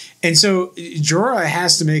market. And so Jorah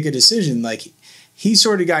has to make a decision. Like he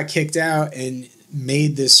sort of got kicked out and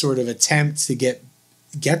made this sort of attempt to get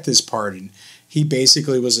this pardon. He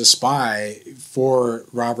basically was a spy for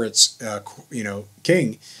Robert's,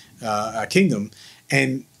 kingdom.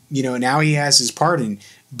 And, now he has his pardon,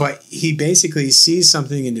 but he basically sees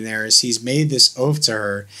something in Daenerys. He's made this oath to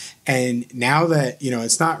her. And now that,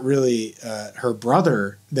 it's not really her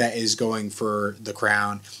brother that is going for the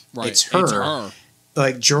crown. Right. It's her.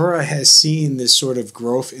 Like Jorah has seen this sort of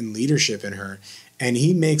growth in leadership in her. And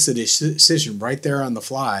he makes a decision right there on the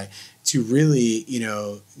fly to really,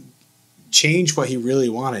 change what he really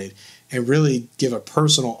wanted and really give a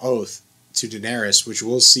personal oath to Daenerys, which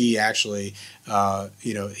we'll see actually,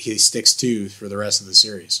 he sticks to for the rest of the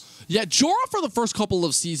series. Yeah, Jorah for the first couple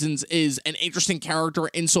of seasons is an interesting character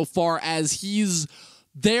insofar as he's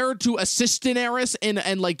there to assist Daenerys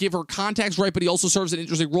and like give her context, right? But he also serves an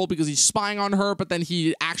interesting role because he's spying on her, but then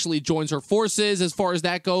he actually joins her forces as far as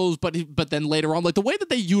that goes. But then later on, like the way that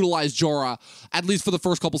they utilize Jorah, at least for the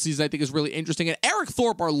first couple seasons, I think is really interesting. And Eric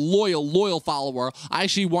Thorpe, our loyal follower, I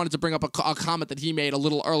actually wanted to bring up a comment that he made a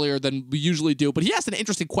little earlier than we usually do, but he asked an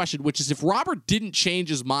interesting question, which is if Robert didn't change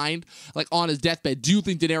his mind, like on his deathbed, do you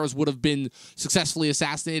think Daenerys would have been successfully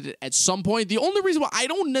assassinated at some point? The only reason why I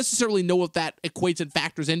don't necessarily know if that equates and factors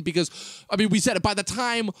in, because I mean, we said it, by the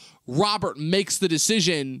time Robert makes the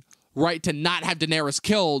decision, right, to not have Daenerys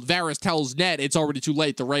killed, Varys tells Ned it's already too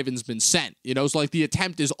late, the Raven's been sent, so like the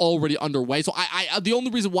attempt is already underway. So I the only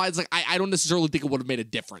reason why it's like I don't necessarily think it would have made a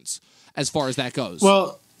difference as far as that goes.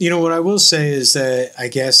 Well, what I will say is that I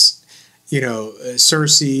guess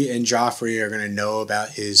Cersei and Joffrey are going to know about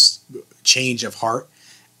his change of heart,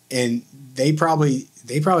 and they probably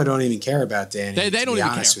don't even care about Dany. They don't even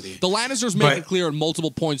care. The Lannisters make it clear at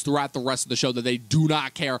multiple points throughout the rest of the show that they do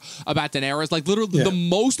not care about Daenerys. Like literally, the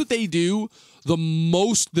most that they do,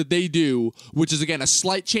 which is again a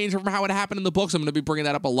slight change from how it happened in the books, I'm going to be bringing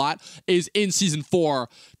that up a lot, is in season 4,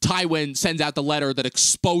 Tywin sends out the letter that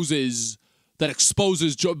exposes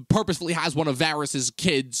purposefully has one of Varys's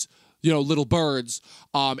kids, little birds,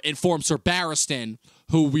 inform Sir Barristan,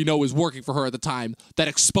 who we know is working for her at the time, that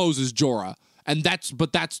exposes Jorah. And that's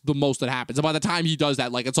the most that happens. And by the time he does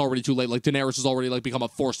that, like, it's already too late. Like, Daenerys has already, like, become a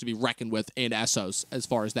force to be reckoned with in Essos as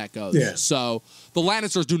far as that goes. Yeah. So the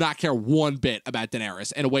Lannisters do not care one bit about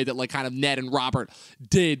Daenerys in a way that, like, kind of Ned and Robert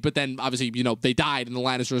did. But then, obviously, they died and the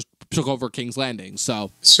Lannisters took over King's Landing.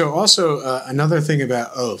 So also another thing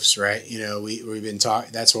about oaths, right? We've been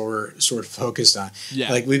talking, that's what we're sort of focused on.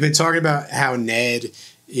 Yeah. Like, we've been talking about how Ned,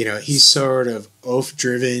 he's sort of oath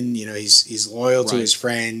driven. He's loyal to his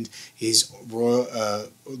friend. He's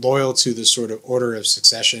loyal to the sort of order of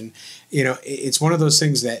succession. It's one of those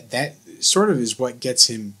things that sort of is what gets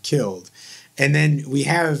him killed. And then we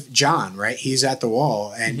have Jon, right? He's at the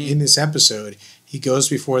wall, and in this episode, he goes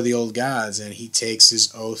before the old gods and he takes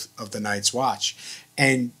his oath of the Night's Watch.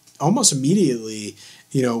 And almost immediately,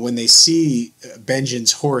 when they see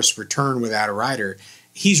Benjen's horse return without a rider,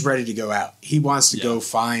 he's ready to go out. He wants to go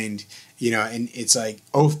find, and it's like,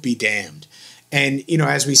 oath be damned. And,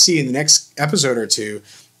 as we see in the next episode or two,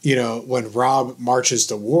 when Robb marches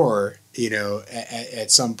to war,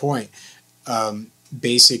 at some point,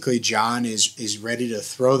 basically Jon is ready to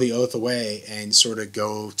throw the oath away and sort of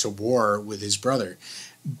go to war with his brother.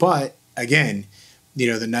 But again,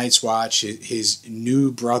 the Night's Watch, his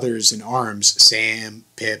new brothers in arms, Sam,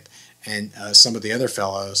 Pip, and some of the other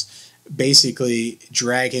fellows, basically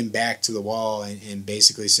drag him back to the wall and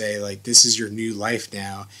basically say, like, this is your new life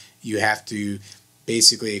now. You have to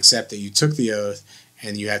basically accept that you took the oath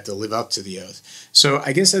and you have to live up to the oath. So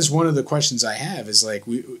I guess that's one of the questions I have is, like,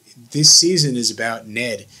 this season is about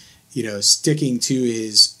Ned, sticking to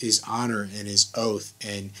his honor and his oath,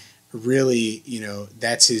 and really,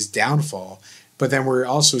 that's his downfall. But then we're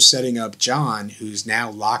also setting up Jon, who's now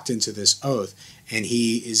locked into this oath, and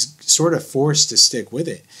he is sort of forced to stick with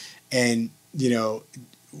it. And,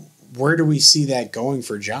 where do we see that going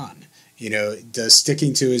for Jon? Does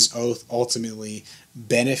sticking to his oath ultimately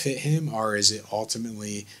benefit him, or is it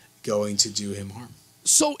ultimately going to do him harm?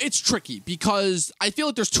 So it's tricky because I feel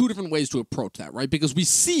like there's two different ways to approach that, right? Because we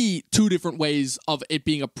see two different ways of it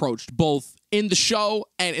being approached, both in the show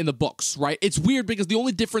and in the books, right? It's weird because the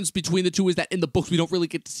only difference between the two is that in the books we don't really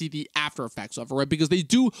get to see the after effects of it, right? Because they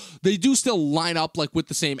do still line up like with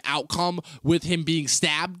the same outcome, with him being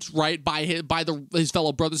stabbed, right, by his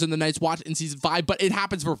fellow brothers in the Night's Watch in season 5, but it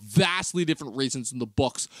happens for vastly different reasons in the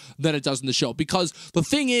books than it does in the show. Because the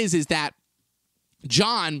thing is that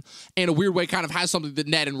Jon, in a weird way, kind of has something that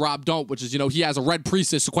Ned and Robb don't, which is, he has a red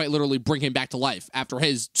priestess to quite literally bring him back to life after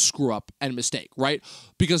his screw up and mistake, right?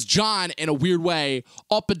 Because Jon, in a weird way,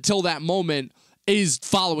 up until that moment, is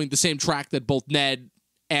following the same track that both Ned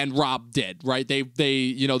and Robb did, right? They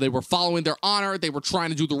were following their honor. They were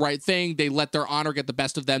trying to do the right thing. They let their honor get the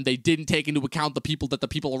best of them. They didn't take into account the people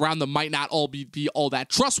around them might not all be all that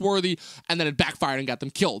trustworthy, and then it backfired and got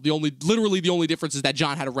them killed. The only difference is that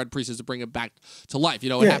Jon had a red priestess to bring him back to life.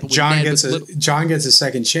 It happened with Jon Ned Jon gets a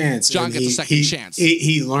second chance. Jon gets a second chance.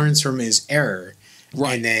 He learns from his error,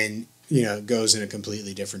 right? And then goes in a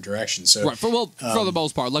completely different direction. So right, for the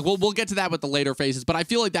most part, like we'll get to that with the later phases, but I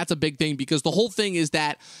feel like that's a big thing because the whole thing is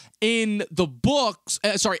that in the books,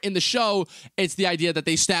 in the show, it's the idea that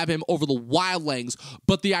they stab him over the wildlings.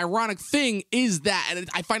 But the ironic thing is that, and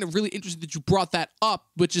I find it really interesting that you brought that up,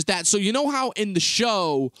 which is that, so you know how in the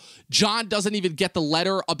show, Jon doesn't even get the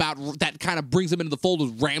letter about that kind of brings him into the fold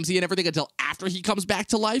with Ramsay and everything until after he comes back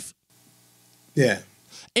to life? Yeah.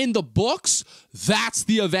 In the books, that's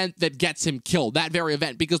the event that gets him killed, that very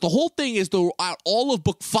event. Because the whole thing is throughout all of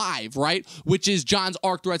book 5, right? Which is Jon's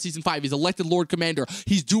arc throughout season 5. He's elected Lord Commander.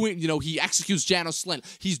 He's doing, he executes Janos Slynt.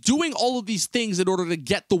 He's doing all of these things in order to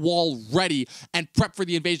get the wall ready and prep for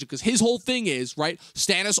the invasion. Because his whole thing is, right?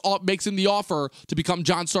 Stannis makes him the offer to become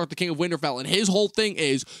Jon Stark, the King of Winterfell. And his whole thing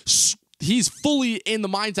is, he's fully in the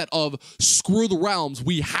mindset of screw the realms.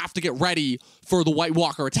 We have to get ready for the White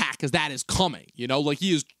Walker attack because that is coming. Like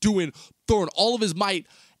he is throwing all of his might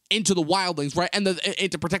into the wildlings, right? And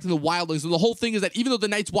into protecting the wildlings. And the whole thing is that even though the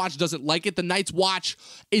Night's Watch doesn't like it, the Night's Watch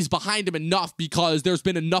is behind him enough because there's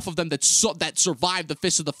been enough of them that survived the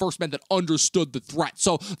fists of the First Men that understood the threat.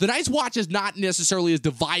 So the Night's Watch is not necessarily as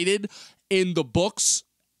divided in the books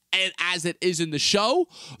and as it is in the show.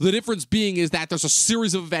 The difference being is that there's a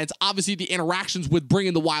series of events. Obviously, the interactions with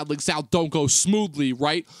bringing the wildlings out don't go smoothly,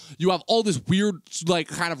 right? You have all this weird, like,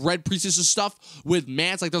 kind of red priestess stuff with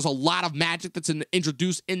Mance. Like, there's a lot of magic that's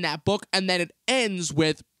introduced in that book. And then it ends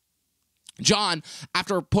with Jon,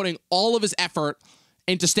 after putting all of his effort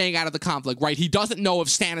into staying out of the conflict, right? He doesn't know if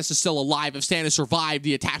Stannis is still alive, if Stannis survived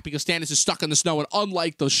the attack, because Stannis is stuck in the snow, and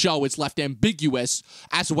unlike the show, it's left ambiguous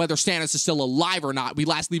as to whether Stannis is still alive or not. We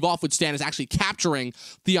last leave off with Stannis actually capturing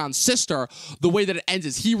Theon's sister. The way that it ends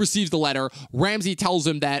is he receives the letter. Ramsay tells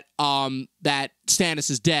him that that Stannis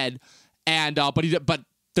is dead, and but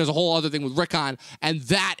there's a whole other thing with Rickon, and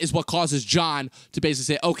that is what causes Jon to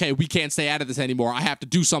basically say, okay, we can't stay out of this anymore. I have to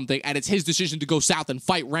do something, and it's his decision to go south and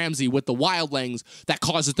fight Ramsay with the wildlings that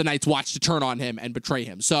causes the Night's Watch to turn on him and betray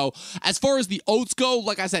him. So as far as the oaths go,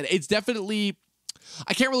 like I said, it's definitely,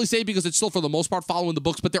 I can't really say because it's still for the most part following the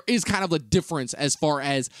books, but there is kind of a difference as far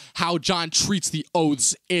as how Jon treats the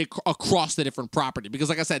oaths across the different property. Because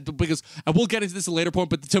like I said, and we'll get into this at a later point,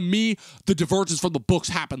 but to me, the divergence from the books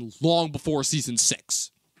happened long before season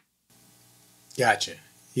 6. Gotcha.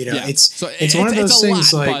 It's one of those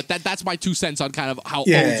things. Lot, like, but that's my 2 cents on kind of how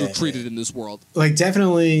oaths are treated in this world. Like,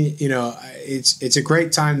 definitely, it's a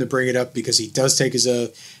great time to bring it up because he does take his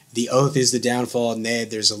oath. The oath is the downfall of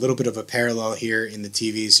Ned. There's a little bit of a parallel here in the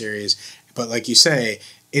TV series, but like you say,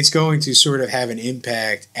 it's going to sort of have an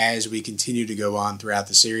impact as we continue to go on throughout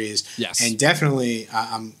the series. Yes, and definitely,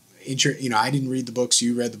 I didn't read the books.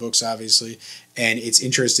 You read the books, obviously. And it's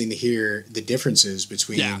interesting to hear the differences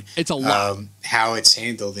between it's a lot. How it's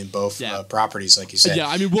handled in both properties, like you said. Yeah,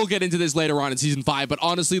 I mean, we'll get into this later on in season 5, but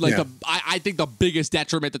honestly, like I think the biggest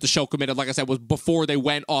detriment that the show committed, like I said, was before they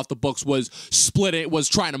went off the books, was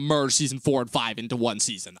trying to merge season 4 and 5 into one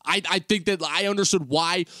season. I think that I understood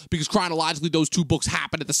why, because chronologically those 2 books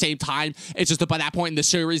happened at the same time. It's just that by that point in the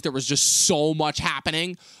series, there was just so much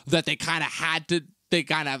happening that they kind of had to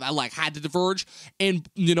diverge in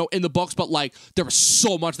the books, but like there was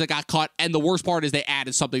so much that got cut, and the worst part is they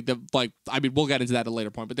added something that, like, I mean, we'll get into that at a later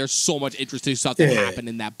point, but there's so much interesting stuff that happened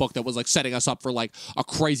in that book that was like setting us up for like a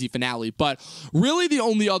crazy finale. But really the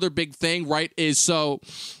only other big thing, right, is so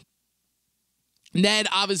Ned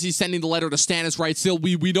obviously sending the letter to Stannis, right? Still,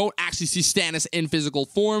 we don't actually see Stannis in physical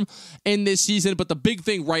form in this season, but the big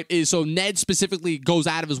thing, right, is so Ned specifically goes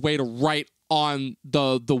out of his way to write on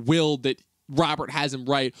the will that Robert has him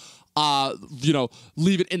write,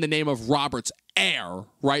 leave it in the name of Robert's heir,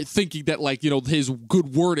 right? Thinking that, like, his good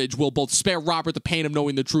wordage will both spare Robert the pain of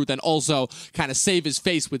knowing the truth and also kind of save his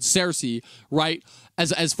face with Cersei, right?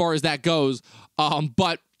 As far as that goes.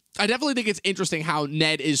 But I definitely think it's interesting how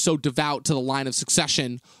Ned is so devout to the line of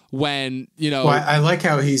succession when, Well, I like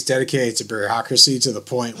how he's dedicated to bureaucracy to the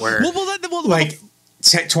point where,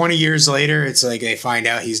 20 years later, it's like they find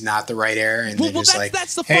out he's not the right heir, and they're just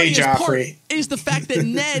that's the "Hey, funniest Joffrey." part is the fact that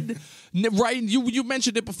Ned, right? You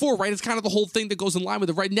mentioned it before, right? It's kind of the whole thing that goes in line with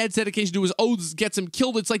it, right? Ned's dedication to his oaths gets him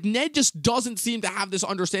killed. It's like Ned just doesn't seem to have this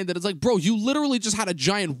understanding that it's like, bro, you literally just had a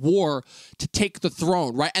giant war to take the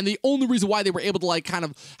throne, right? And the only reason why they were able to, like, kind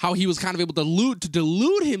of how he was kind of able to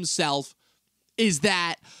delude himself is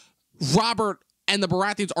that Robert and the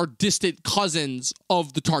Baratheons are distant cousins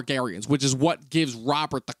of the Targaryens, which is what gives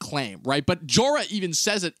Robert the claim, right? But Jorah even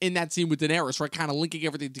says it in that scene with Daenerys, right? Kind of linking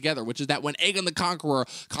everything together, which is that when Aegon the Conqueror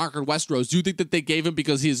conquered Westeros, do you think that they gave him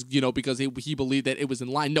because he's, because he believed that it was in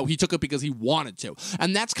line? No, he took it because he wanted to.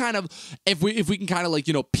 And that's kind of, if we can kind of like,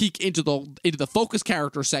 peek into the focus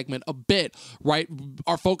character segment a bit, right?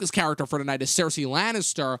 Our focus character for tonight is Cersei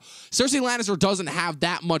Lannister. Cersei Lannister doesn't have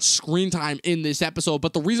that much screen time in this episode,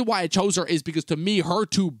 but the reason why I chose her is because to me, her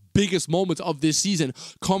two biggest moments of this season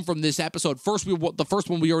come from this episode. The first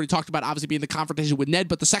one we already talked about, obviously being the confrontation with Ned,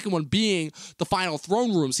 but the second one being the final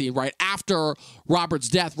throne room scene, right? After Robert's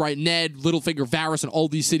death, right? Ned, Littlefinger, Varys, and all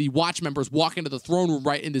these city watch members walk into the throne room,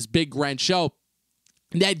 right? In this big grand show.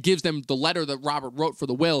 Ned gives them the letter that Robert wrote for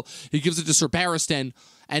the will. He gives it to Sir Barristan,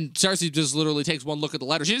 and Cersei just literally takes one look at the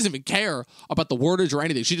letter. She doesn't even care about the wordage or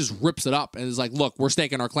anything. She just rips it up and is like, look, we're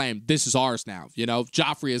staking our claim. This is ours now.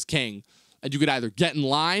 Joffrey is king. And you could either get in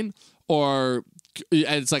line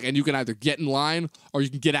and you can either get in line or you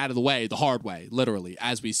can get out of the way the hard way, literally,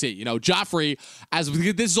 as we see. Joffrey,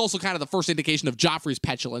 this is also kind of the first indication of Joffrey's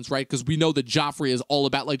petulance, right? Because we know that Joffrey is all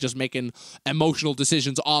about like just making emotional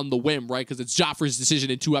decisions on the whim, right? Because it's Joffrey's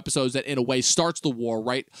decision in 2 episodes that in a way starts the war,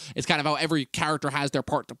 right? It's kind of how every character has their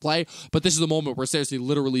part to play. But this is the moment where Cersei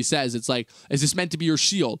literally says, it's like, is this meant to be your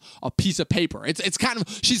shield? A piece of paper. It's kind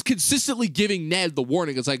of, she's consistently giving Ned the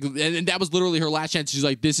warning. It's like, and that was literally her last chance. She's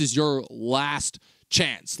like, this is your last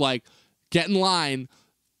chance. Like, get in line,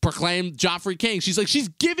 proclaim Joffrey king. She's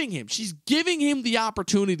giving him the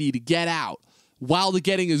opportunity to get out while the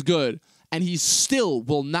getting is good, and he still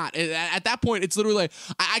will not. At that point, it's literally like,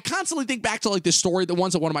 I constantly think back to like this story, the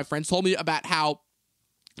ones that one of my friends told me about how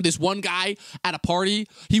this one guy at a party,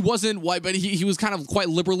 he wasn't white, but he was kind of quite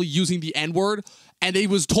liberally using the N-word, and he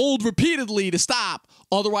was told repeatedly to stop,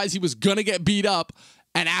 otherwise he was gonna get beat up.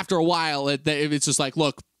 And after a while, it's just like,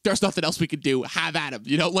 look, there's nothing else we could do. Have at him.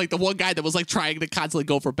 Like the one guy that was like trying to constantly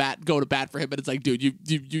go to bat for him, but it's like, dude,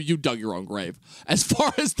 you dug your own grave as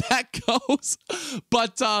far as that goes.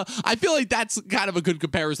 But I feel like that's kind of a good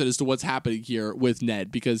comparison as to what's happening here with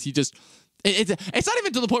Ned, because he just, it's not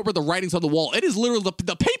even to the point where the writing's on the wall. It is literally,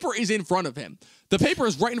 the paper is in front of him. The paper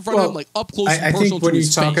is right in front of him, like up close and personal to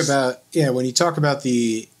his face. I think when you talk about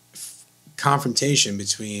the confrontation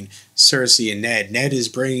between Cersei and Ned is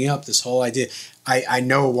bringing up this whole idea. I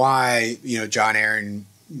know why, Jon Arryn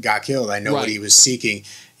got killed. I know what he was seeking,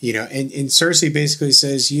 and Cersei basically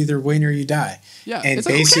says, you either win or you die. Yeah. And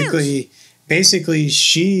like, basically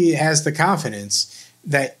she has the confidence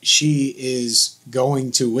that she is going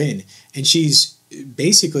to win. And she's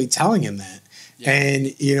basically telling him that. Yeah.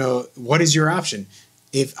 And, what is your option?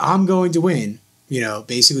 If I'm going to win,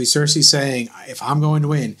 basically Cersei saying, if I'm going to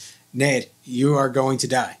win, Ned, you are going to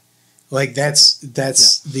die. Like that's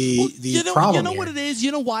the problem. You know what it is?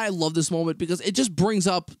 You know why I love this moment? Because it just brings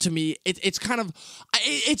up to me, it's kind of,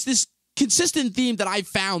 it's this consistent theme that I've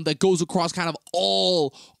found that goes across kind of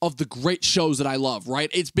all of the great shows that I love, right?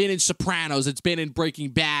 It's been in Sopranos, it's been in Breaking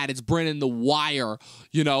Bad, it's been in The Wire,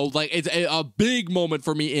 like it's a big moment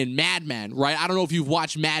for me in Mad Men, right? I don't know if you've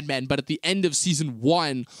watched Mad Men, but at the end of season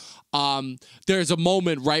 1, there's a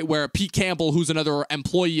moment, right, where Pete Campbell, who's another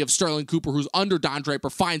employee of Sterling Cooper, who's under Don Draper,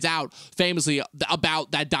 finds out famously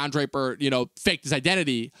about that Don Draper, faked his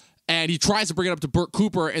identity. And he tries to bring it up to Burt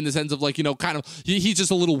Cooper in the sense of like, kind of, he's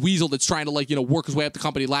just a little weasel that's trying to like, work his way up the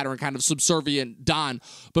company ladder and kind of subservient Don.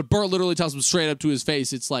 But Burt literally tells him straight up to his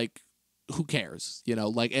face, it's like, who cares?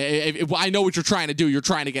 Like, if I know what you're trying to do. You're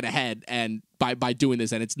trying to get ahead, and by doing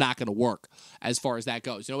this, and it's not going to work as far as that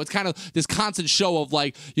goes. It's kind of this constant show of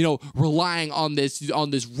like, relying on this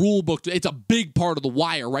rule book. It's a big part of The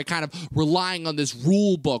Wire, right? Kind of relying on this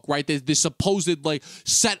rule book, right? This supposed like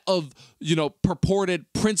set of, purported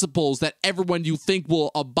principles that everyone you think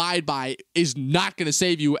will abide by is not going to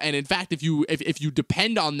save you. And in fact, if you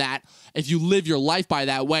depend on that, if you live your life by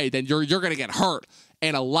that way, then you're going to get hurt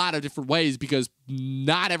in a lot of different ways, because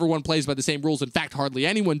not everyone plays by the same rules. In fact, hardly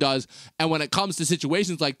anyone does. And when it comes to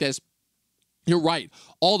situations like this, you're right.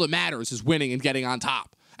 All that matters is winning and getting on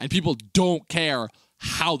top. And people don't care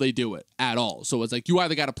how they do it at all. So it's like, you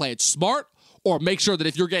either got to play it smart or make sure that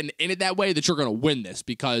if you're getting in it that way, that you're going to win this,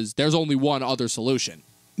 because there's only one other solution.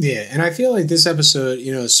 Yeah, and I feel like this episode,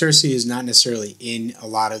 Cersei is not necessarily in a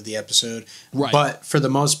lot of the episode. Right. But for the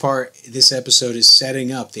most part, this episode is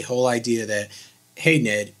setting up the whole idea that, hey,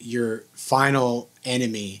 Ned, your final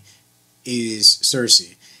enemy is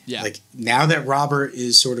Cersei. Yeah. Like, now that Robert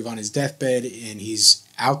is sort of on his deathbed and he's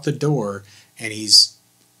out the door and he's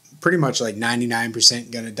pretty much like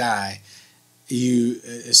 99% going to die, you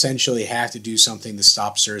essentially have to do something to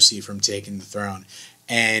stop Cersei from taking the throne.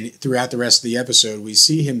 And throughout the rest of the episode, we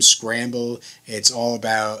see him scramble. It's all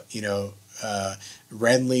about,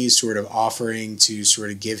 Renly sort of offering to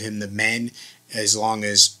sort of give him the men, as long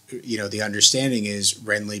as, the understanding is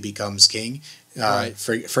Renly becomes king. Right.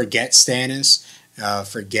 Forget Stannis,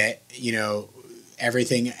 forget,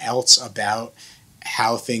 everything else about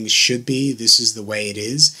how things should be. This is the way it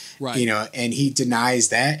is, right. And he denies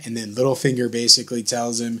that. And then Littlefinger basically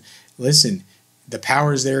tells him, listen, the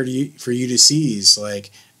power's there for you to seize.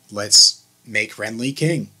 Like, let's make Renly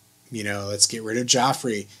king. Let's get rid of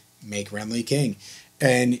Joffrey, make Renly king.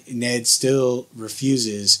 And Ned still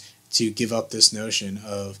refuses to give up this notion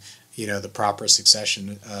of, the proper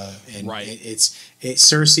succession. And right.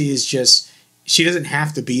 Cersei is just, she doesn't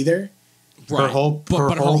have to be there. Right. Her whole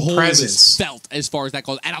presence is felt as far as that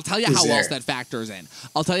goes. And I'll tell you how else that factors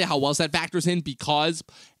in. Because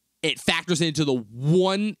it factors into the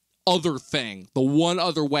one other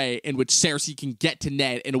way in which Cersei can get to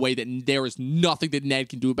Ned in a way that there is nothing that Ned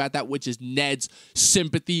can do about that, which is Ned's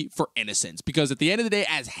sympathy for innocence. Because at the end of the day,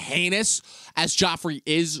 as heinous as Joffrey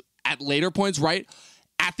is at later points, right?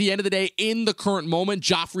 At the end of the day, in the current moment,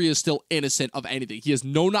 Joffrey is still innocent of anything. He has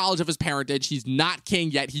no knowledge of his parentage. He's not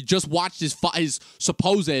king yet. He just watched his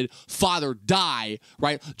supposed father die,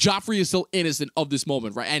 right? Joffrey is still innocent of this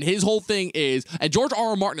moment, right? And his whole thing is, and George R.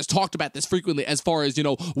 R. Martin has talked about this frequently as far as,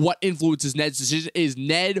 what influences Ned's decision, is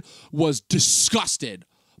Ned was disgusted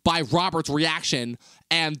by Robert's reaction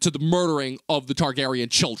and to the murdering of the Targaryen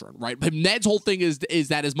children, right? But Ned's whole thing is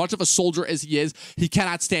that as much of a soldier as he is, he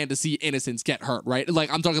cannot stand to see innocents get hurt, right?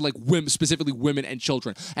 Like, I'm talking like women, specifically women and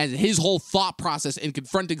children. And his whole thought process in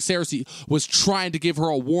confronting Cersei was trying to give her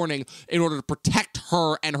a warning in order to protect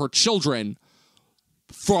her and her children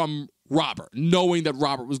from Robert, knowing that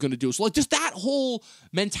Robert was going to do it. So, like, just that whole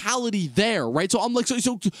mentality there, right? So I'm like,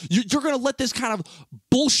 so you're going to let this kind of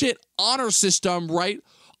bullshit honor system, right,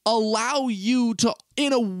 allow you to,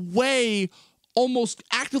 in a way, almost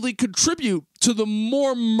actively contribute to the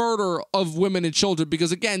more murder of women and children.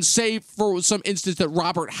 Because, again, say for some instance that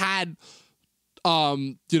Robert had,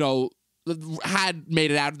 had made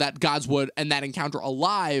it out of that Godswood and that encounter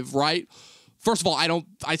alive, right? First of all,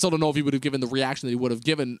 I still don't know if he would have given the reaction that he would have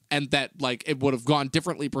given, and that, like, it would have gone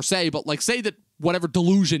differently per se, but, like, say that whatever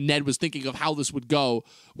delusion Ned was thinking of how this would go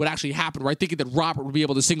would actually happen, right? Thinking that Robert would be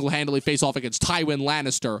able to single-handedly face off against Tywin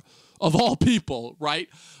Lannister, of all people, right?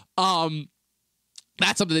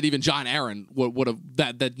 That's something that even Jon Arryn would have,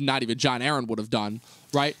 that not even Jon Arryn would have done,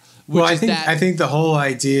 right? Well, I think the whole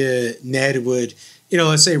idea Ned would,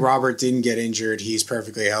 let's say Robert didn't get injured, he's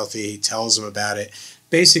perfectly healthy, he tells him about it.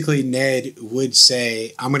 Basically, Ned would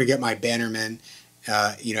say, I'm going to get my bannermen,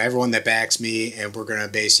 everyone that backs me, and we're going to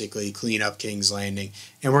basically clean up King's Landing.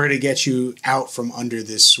 And we're going to get you out from under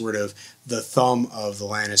this sort of the thumb of the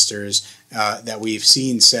Lannisters that we've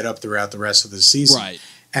seen set up throughout the rest of the season. Right.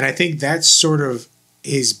 And I think that's sort of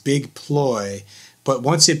his big ploy. But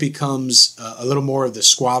once it becomes a little more of the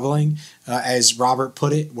squabbling, as Robert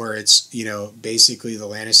put it, where it's, basically the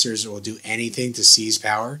Lannisters will do anything to seize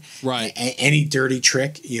power. Right. Any dirty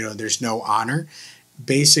trick, there's no honor.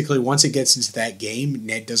 Basically, once it gets into that game,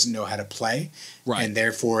 Ned doesn't know how to play. Right. And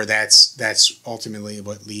therefore, that's ultimately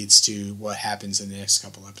what leads to what happens in the next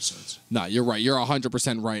couple episodes. No, you're right. You're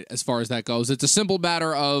 100% right as far as that goes. It's a simple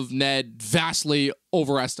matter of Ned vastly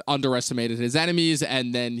underestimated his enemies,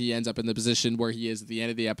 and then he ends up in the position where he is at the end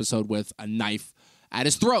of the episode with a knife at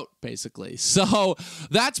his throat, basically. So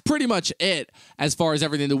that's pretty much it as far as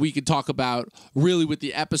everything that we could talk about really with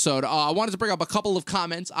the episode. I wanted to bring up a couple of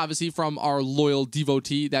comments, obviously, from our loyal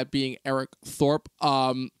devotee, that being Eric Thorpe.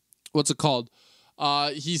 What's it called?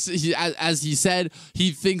 As he said,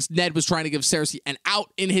 he thinks Ned was trying to give Cersei an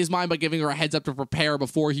out in his mind by giving her a heads up to prepare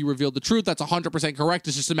before he revealed the truth. That's 100% correct.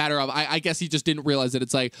 It's just a matter of, I guess he just didn't realize that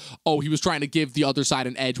it's like, he was trying to give the other side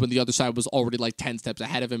an edge when the other side was already like 10 steps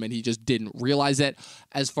ahead of him, and he just didn't realize it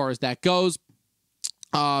as far as that goes.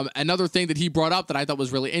 Another thing that he brought up that I thought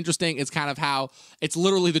was really interesting is kind of how it's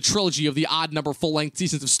literally the trilogy of the odd number full-length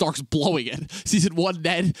seasons of Stark's blowing it. Season 1,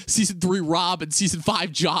 Ned. Season 3, Rob. And Season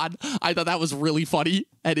 5, Jon. I thought that was really funny,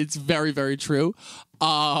 and it's very, very true.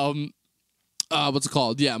 What's it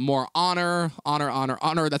called? Yeah, more honor.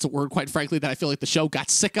 That's a word, quite frankly, that I feel like the show got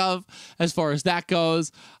sick of as far as that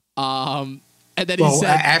goes. And then he said,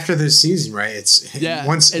 after this season, right?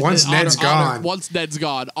 Once Ned's gone. Once Ned's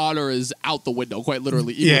gone, honor is out the window, quite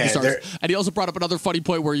literally. And he also brought up another funny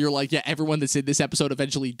point where you're like, yeah, everyone that's in this episode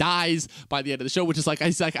eventually dies by the end of the show, which is like,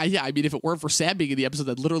 I mean, if it weren't for Sam being in the episode,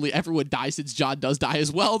 that literally everyone dies since Jon does die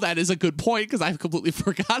as well. That is a good point, because I completely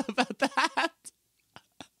forgot about that.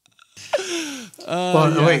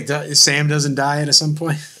 Well, wait, Sam doesn't die at some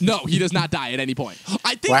point? No, he does not die at any point.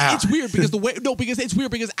 I think it's weird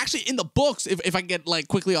because actually in the books, if I can get like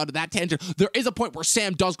quickly onto that tangent, there is a point where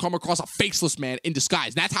Sam does come across a faceless man in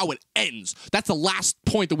disguise. That's how it ends. That's the last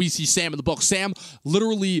point that we see Sam in the book. Sam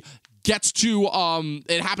literally gets to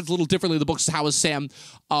it happens a little differently in the books. How is Sam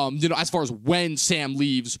as far as when Sam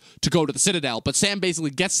leaves to go to the Citadel, but Sam basically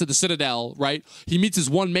gets to the Citadel, right? He meets his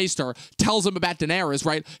one maester, tells him about Daenerys,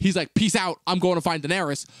 right? He's like, peace out, I'm going to find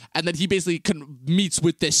Daenerys. And then he basically meets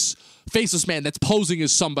with this faceless man that's posing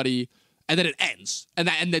as somebody, and then it ends. And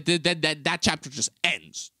that chapter just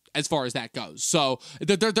ends as far as that goes. So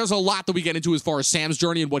there's a lot that we get into as far as Sam's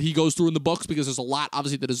journey and what he goes through in the books, because there's a lot,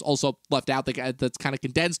 obviously, that is also left out that's kind of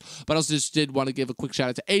condensed. But I also just did want to give a quick shout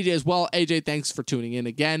out to AJ as well. AJ, thanks for tuning in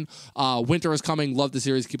again. Winter is coming. Love the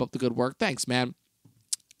series. Keep up the good work. Thanks, man.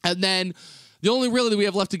 And then the only really that we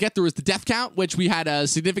have left to get through is the death count, which we had a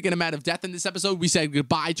significant amount of death in this episode. We said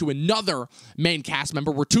goodbye to another main cast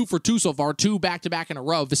member. We're 2 for 2 so far, 2 back-to-back in a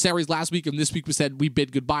row. Viserys last week, and this week we said we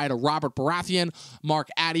bid goodbye to Robert Baratheon, Mark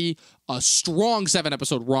Addy. A strong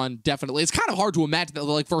 7-episode run, definitely. It's kind of hard to imagine that,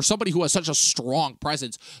 like, for somebody who has such a strong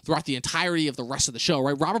presence throughout the entirety of the rest of the show,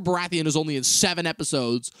 right? Robert Baratheon is only in 7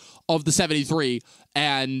 episodes of the 73,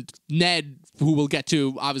 and Ned, who we'll get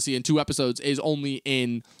to, obviously, in 2 episodes, is only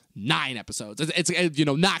in 9 episodes. It's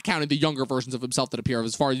not counting the younger versions of himself that appear.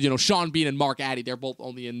 As far as, Sean Bean and Mark Addy, they're both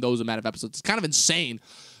only in those amount of episodes. It's kind of insane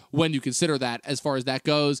when you consider that, as far as that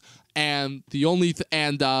goes. And we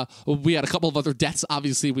had a couple of other deaths.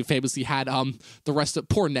 Obviously, we famously had the rest of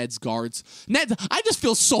poor Ned's guards. I just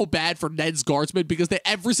feel so bad for Ned's guardsmen, because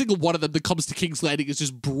every single one of them that comes to King's Landing is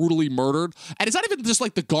just brutally murdered. And it's not even just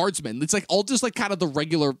like the guardsmen. It's like all just like kind of the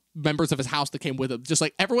regular members of his house that came with him. Just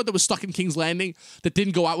like everyone that was stuck in King's Landing that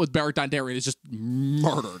didn't go out with Beric Dondarrion is just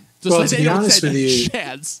murdered. Just well, to be honest with you,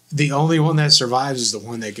 chance. The only one that survives is the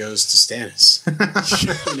one that goes to Stannis.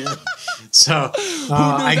 So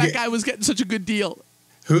who knew that guy was getting such a good deal?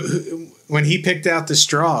 Who when he picked out the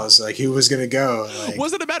straws, like, who was going to go? Like,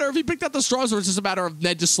 was it a matter of he picked out the straws, or it's just a matter of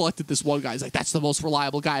Ned just selected this one guy? He's like, that's the most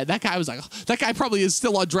reliable guy. And that guy was like, that guy probably is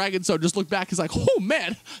still on Dragonstone. Just look back, he's like, oh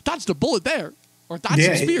man, dodged a bullet there, or dodged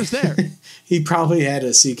some spears there. He probably had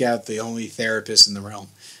to seek out the only therapist in the realm,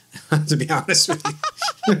 to be honest with you.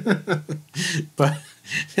 But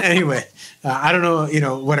anyway, I don't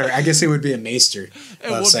know, whatever. I guess it would be a maester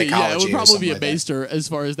of psychology. It would probably be a like maester as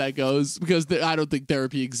far as that goes, because I don't think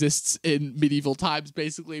therapy exists in medieval times,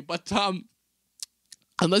 basically. But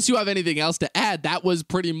unless you have anything else to add, that was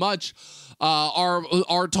pretty much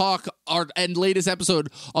our talk, our latest episode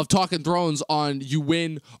of Talkin Thrones on You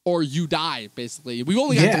Win or You Die, basically. We've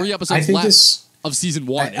only got 3 episodes left of season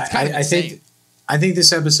 1. It's kind of insane. I think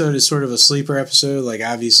this episode is sort of a sleeper episode. Like,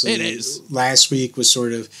 obviously, it is. Last week was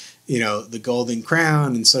sort of, the Golden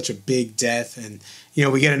Crown and such a big death. And,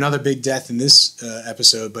 we get another big death in this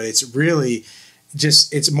episode, but it's really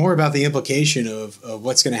just, it's more about the implication of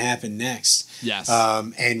what's going to happen next. Yes.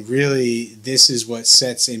 And really, this is what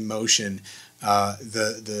sets in motion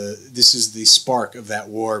this is the spark of that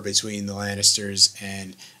war between the Lannisters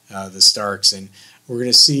and the Starks. And we're going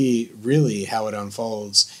to see really how it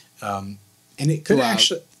unfolds. And it could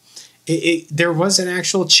actually, there was an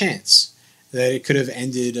actual chance that it could have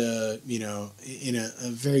ended, in a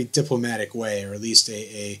very diplomatic way, or at least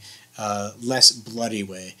a less bloody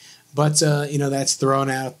way. But, that's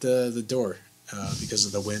thrown out the door because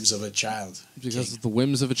of the whims of a child. Because of the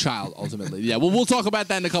whims of a child, ultimately. Yeah, well, we'll talk about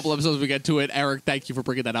that in a couple episodes when we get to it. Eric, thank you for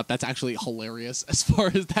bringing that up. That's actually hilarious as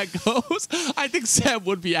far as that goes. I think Sam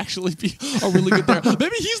would actually be a really good therapist.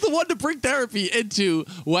 Maybe he's the one to bring therapy into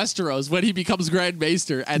Westeros when he becomes Grand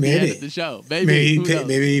Maester at the end of the show. Maybe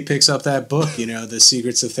he picks up that book, The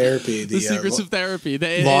Secrets of Therapy. The Secrets of Therapy.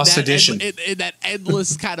 Lost edition. In that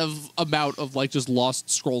endless kind of amount of, like, just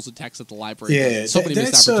lost scrolls and texts at the library. Yeah, so many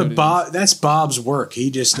missed opportunities. That's Bob's work.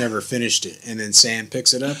 He just never finished it. And then Sam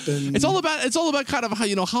picks it up, and it's all about kind of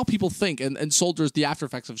how people think and soldiers, the after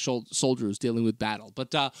effects of soldiers dealing with battle.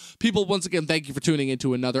 But people, once again, thank you for tuning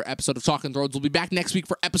into another episode of Talkin Thrones. We'll be back next week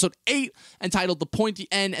for episode 8, entitled The Pointy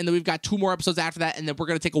End, and then we've got 2 more episodes after that, and then we're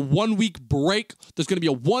going to take a 1-week break. There's going to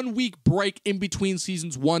be a 1-week break in between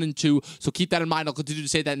seasons 1 and 2, so keep that in mind. I'll continue to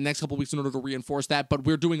say that in the next couple weeks in order to reinforce that. But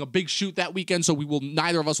we're doing a big shoot that weekend, so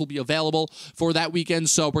neither of us will be available for that weekend.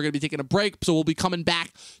 So we're going to be taking a break. So we'll be coming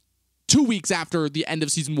back 2 weeks after the end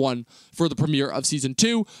of season 1 for the premiere of season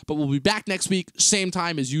 2, but we'll be back next week, same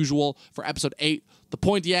time as usual, for episode 8, The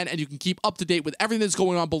Pointy End, and you can keep up to date with everything that's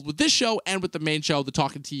going on both with this show and with the main show, the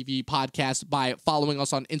Talkin TV podcast, by following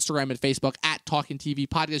us on Instagram and Facebook at Talkin TV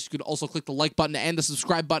Podcast. You can also click the like button and the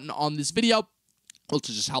subscribe button on this video.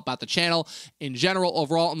 to just help out the channel in general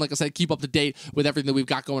overall. And like I said, keep up to date with everything that we've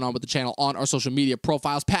got going on with the channel on our social media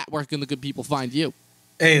profiles. Pat, where can the good people find you?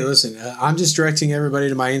 Hey, listen, I'm just directing everybody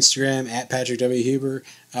to my Instagram at Patrick W. Huber.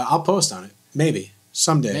 I'll post on it. Maybe.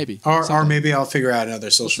 Someday. Maybe. Or maybe I'll figure out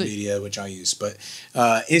another social media which I'll use. But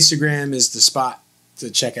Instagram is the spot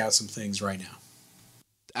to check out some things right now.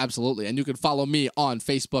 Absolutely. And you can follow me on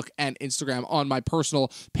Facebook and Instagram on my personal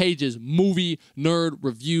pages, Movie Nerd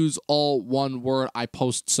Reviews, all one word. I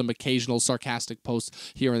post some occasional sarcastic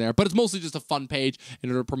posts here and there, but it's mostly just a fun page in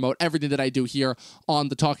order to promote everything that I do here on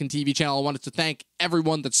the Talkin' TV channel. I wanted to thank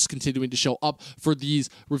everyone that's continuing to show up for these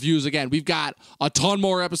reviews. Again, we've got a ton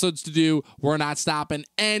more episodes to do. We're not stopping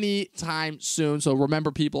anytime soon. So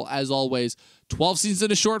remember, people, as always, 12 scenes in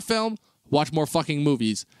a short film. Watch more fucking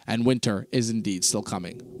movies, and winter is indeed still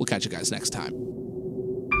coming. We'll catch you guys next time.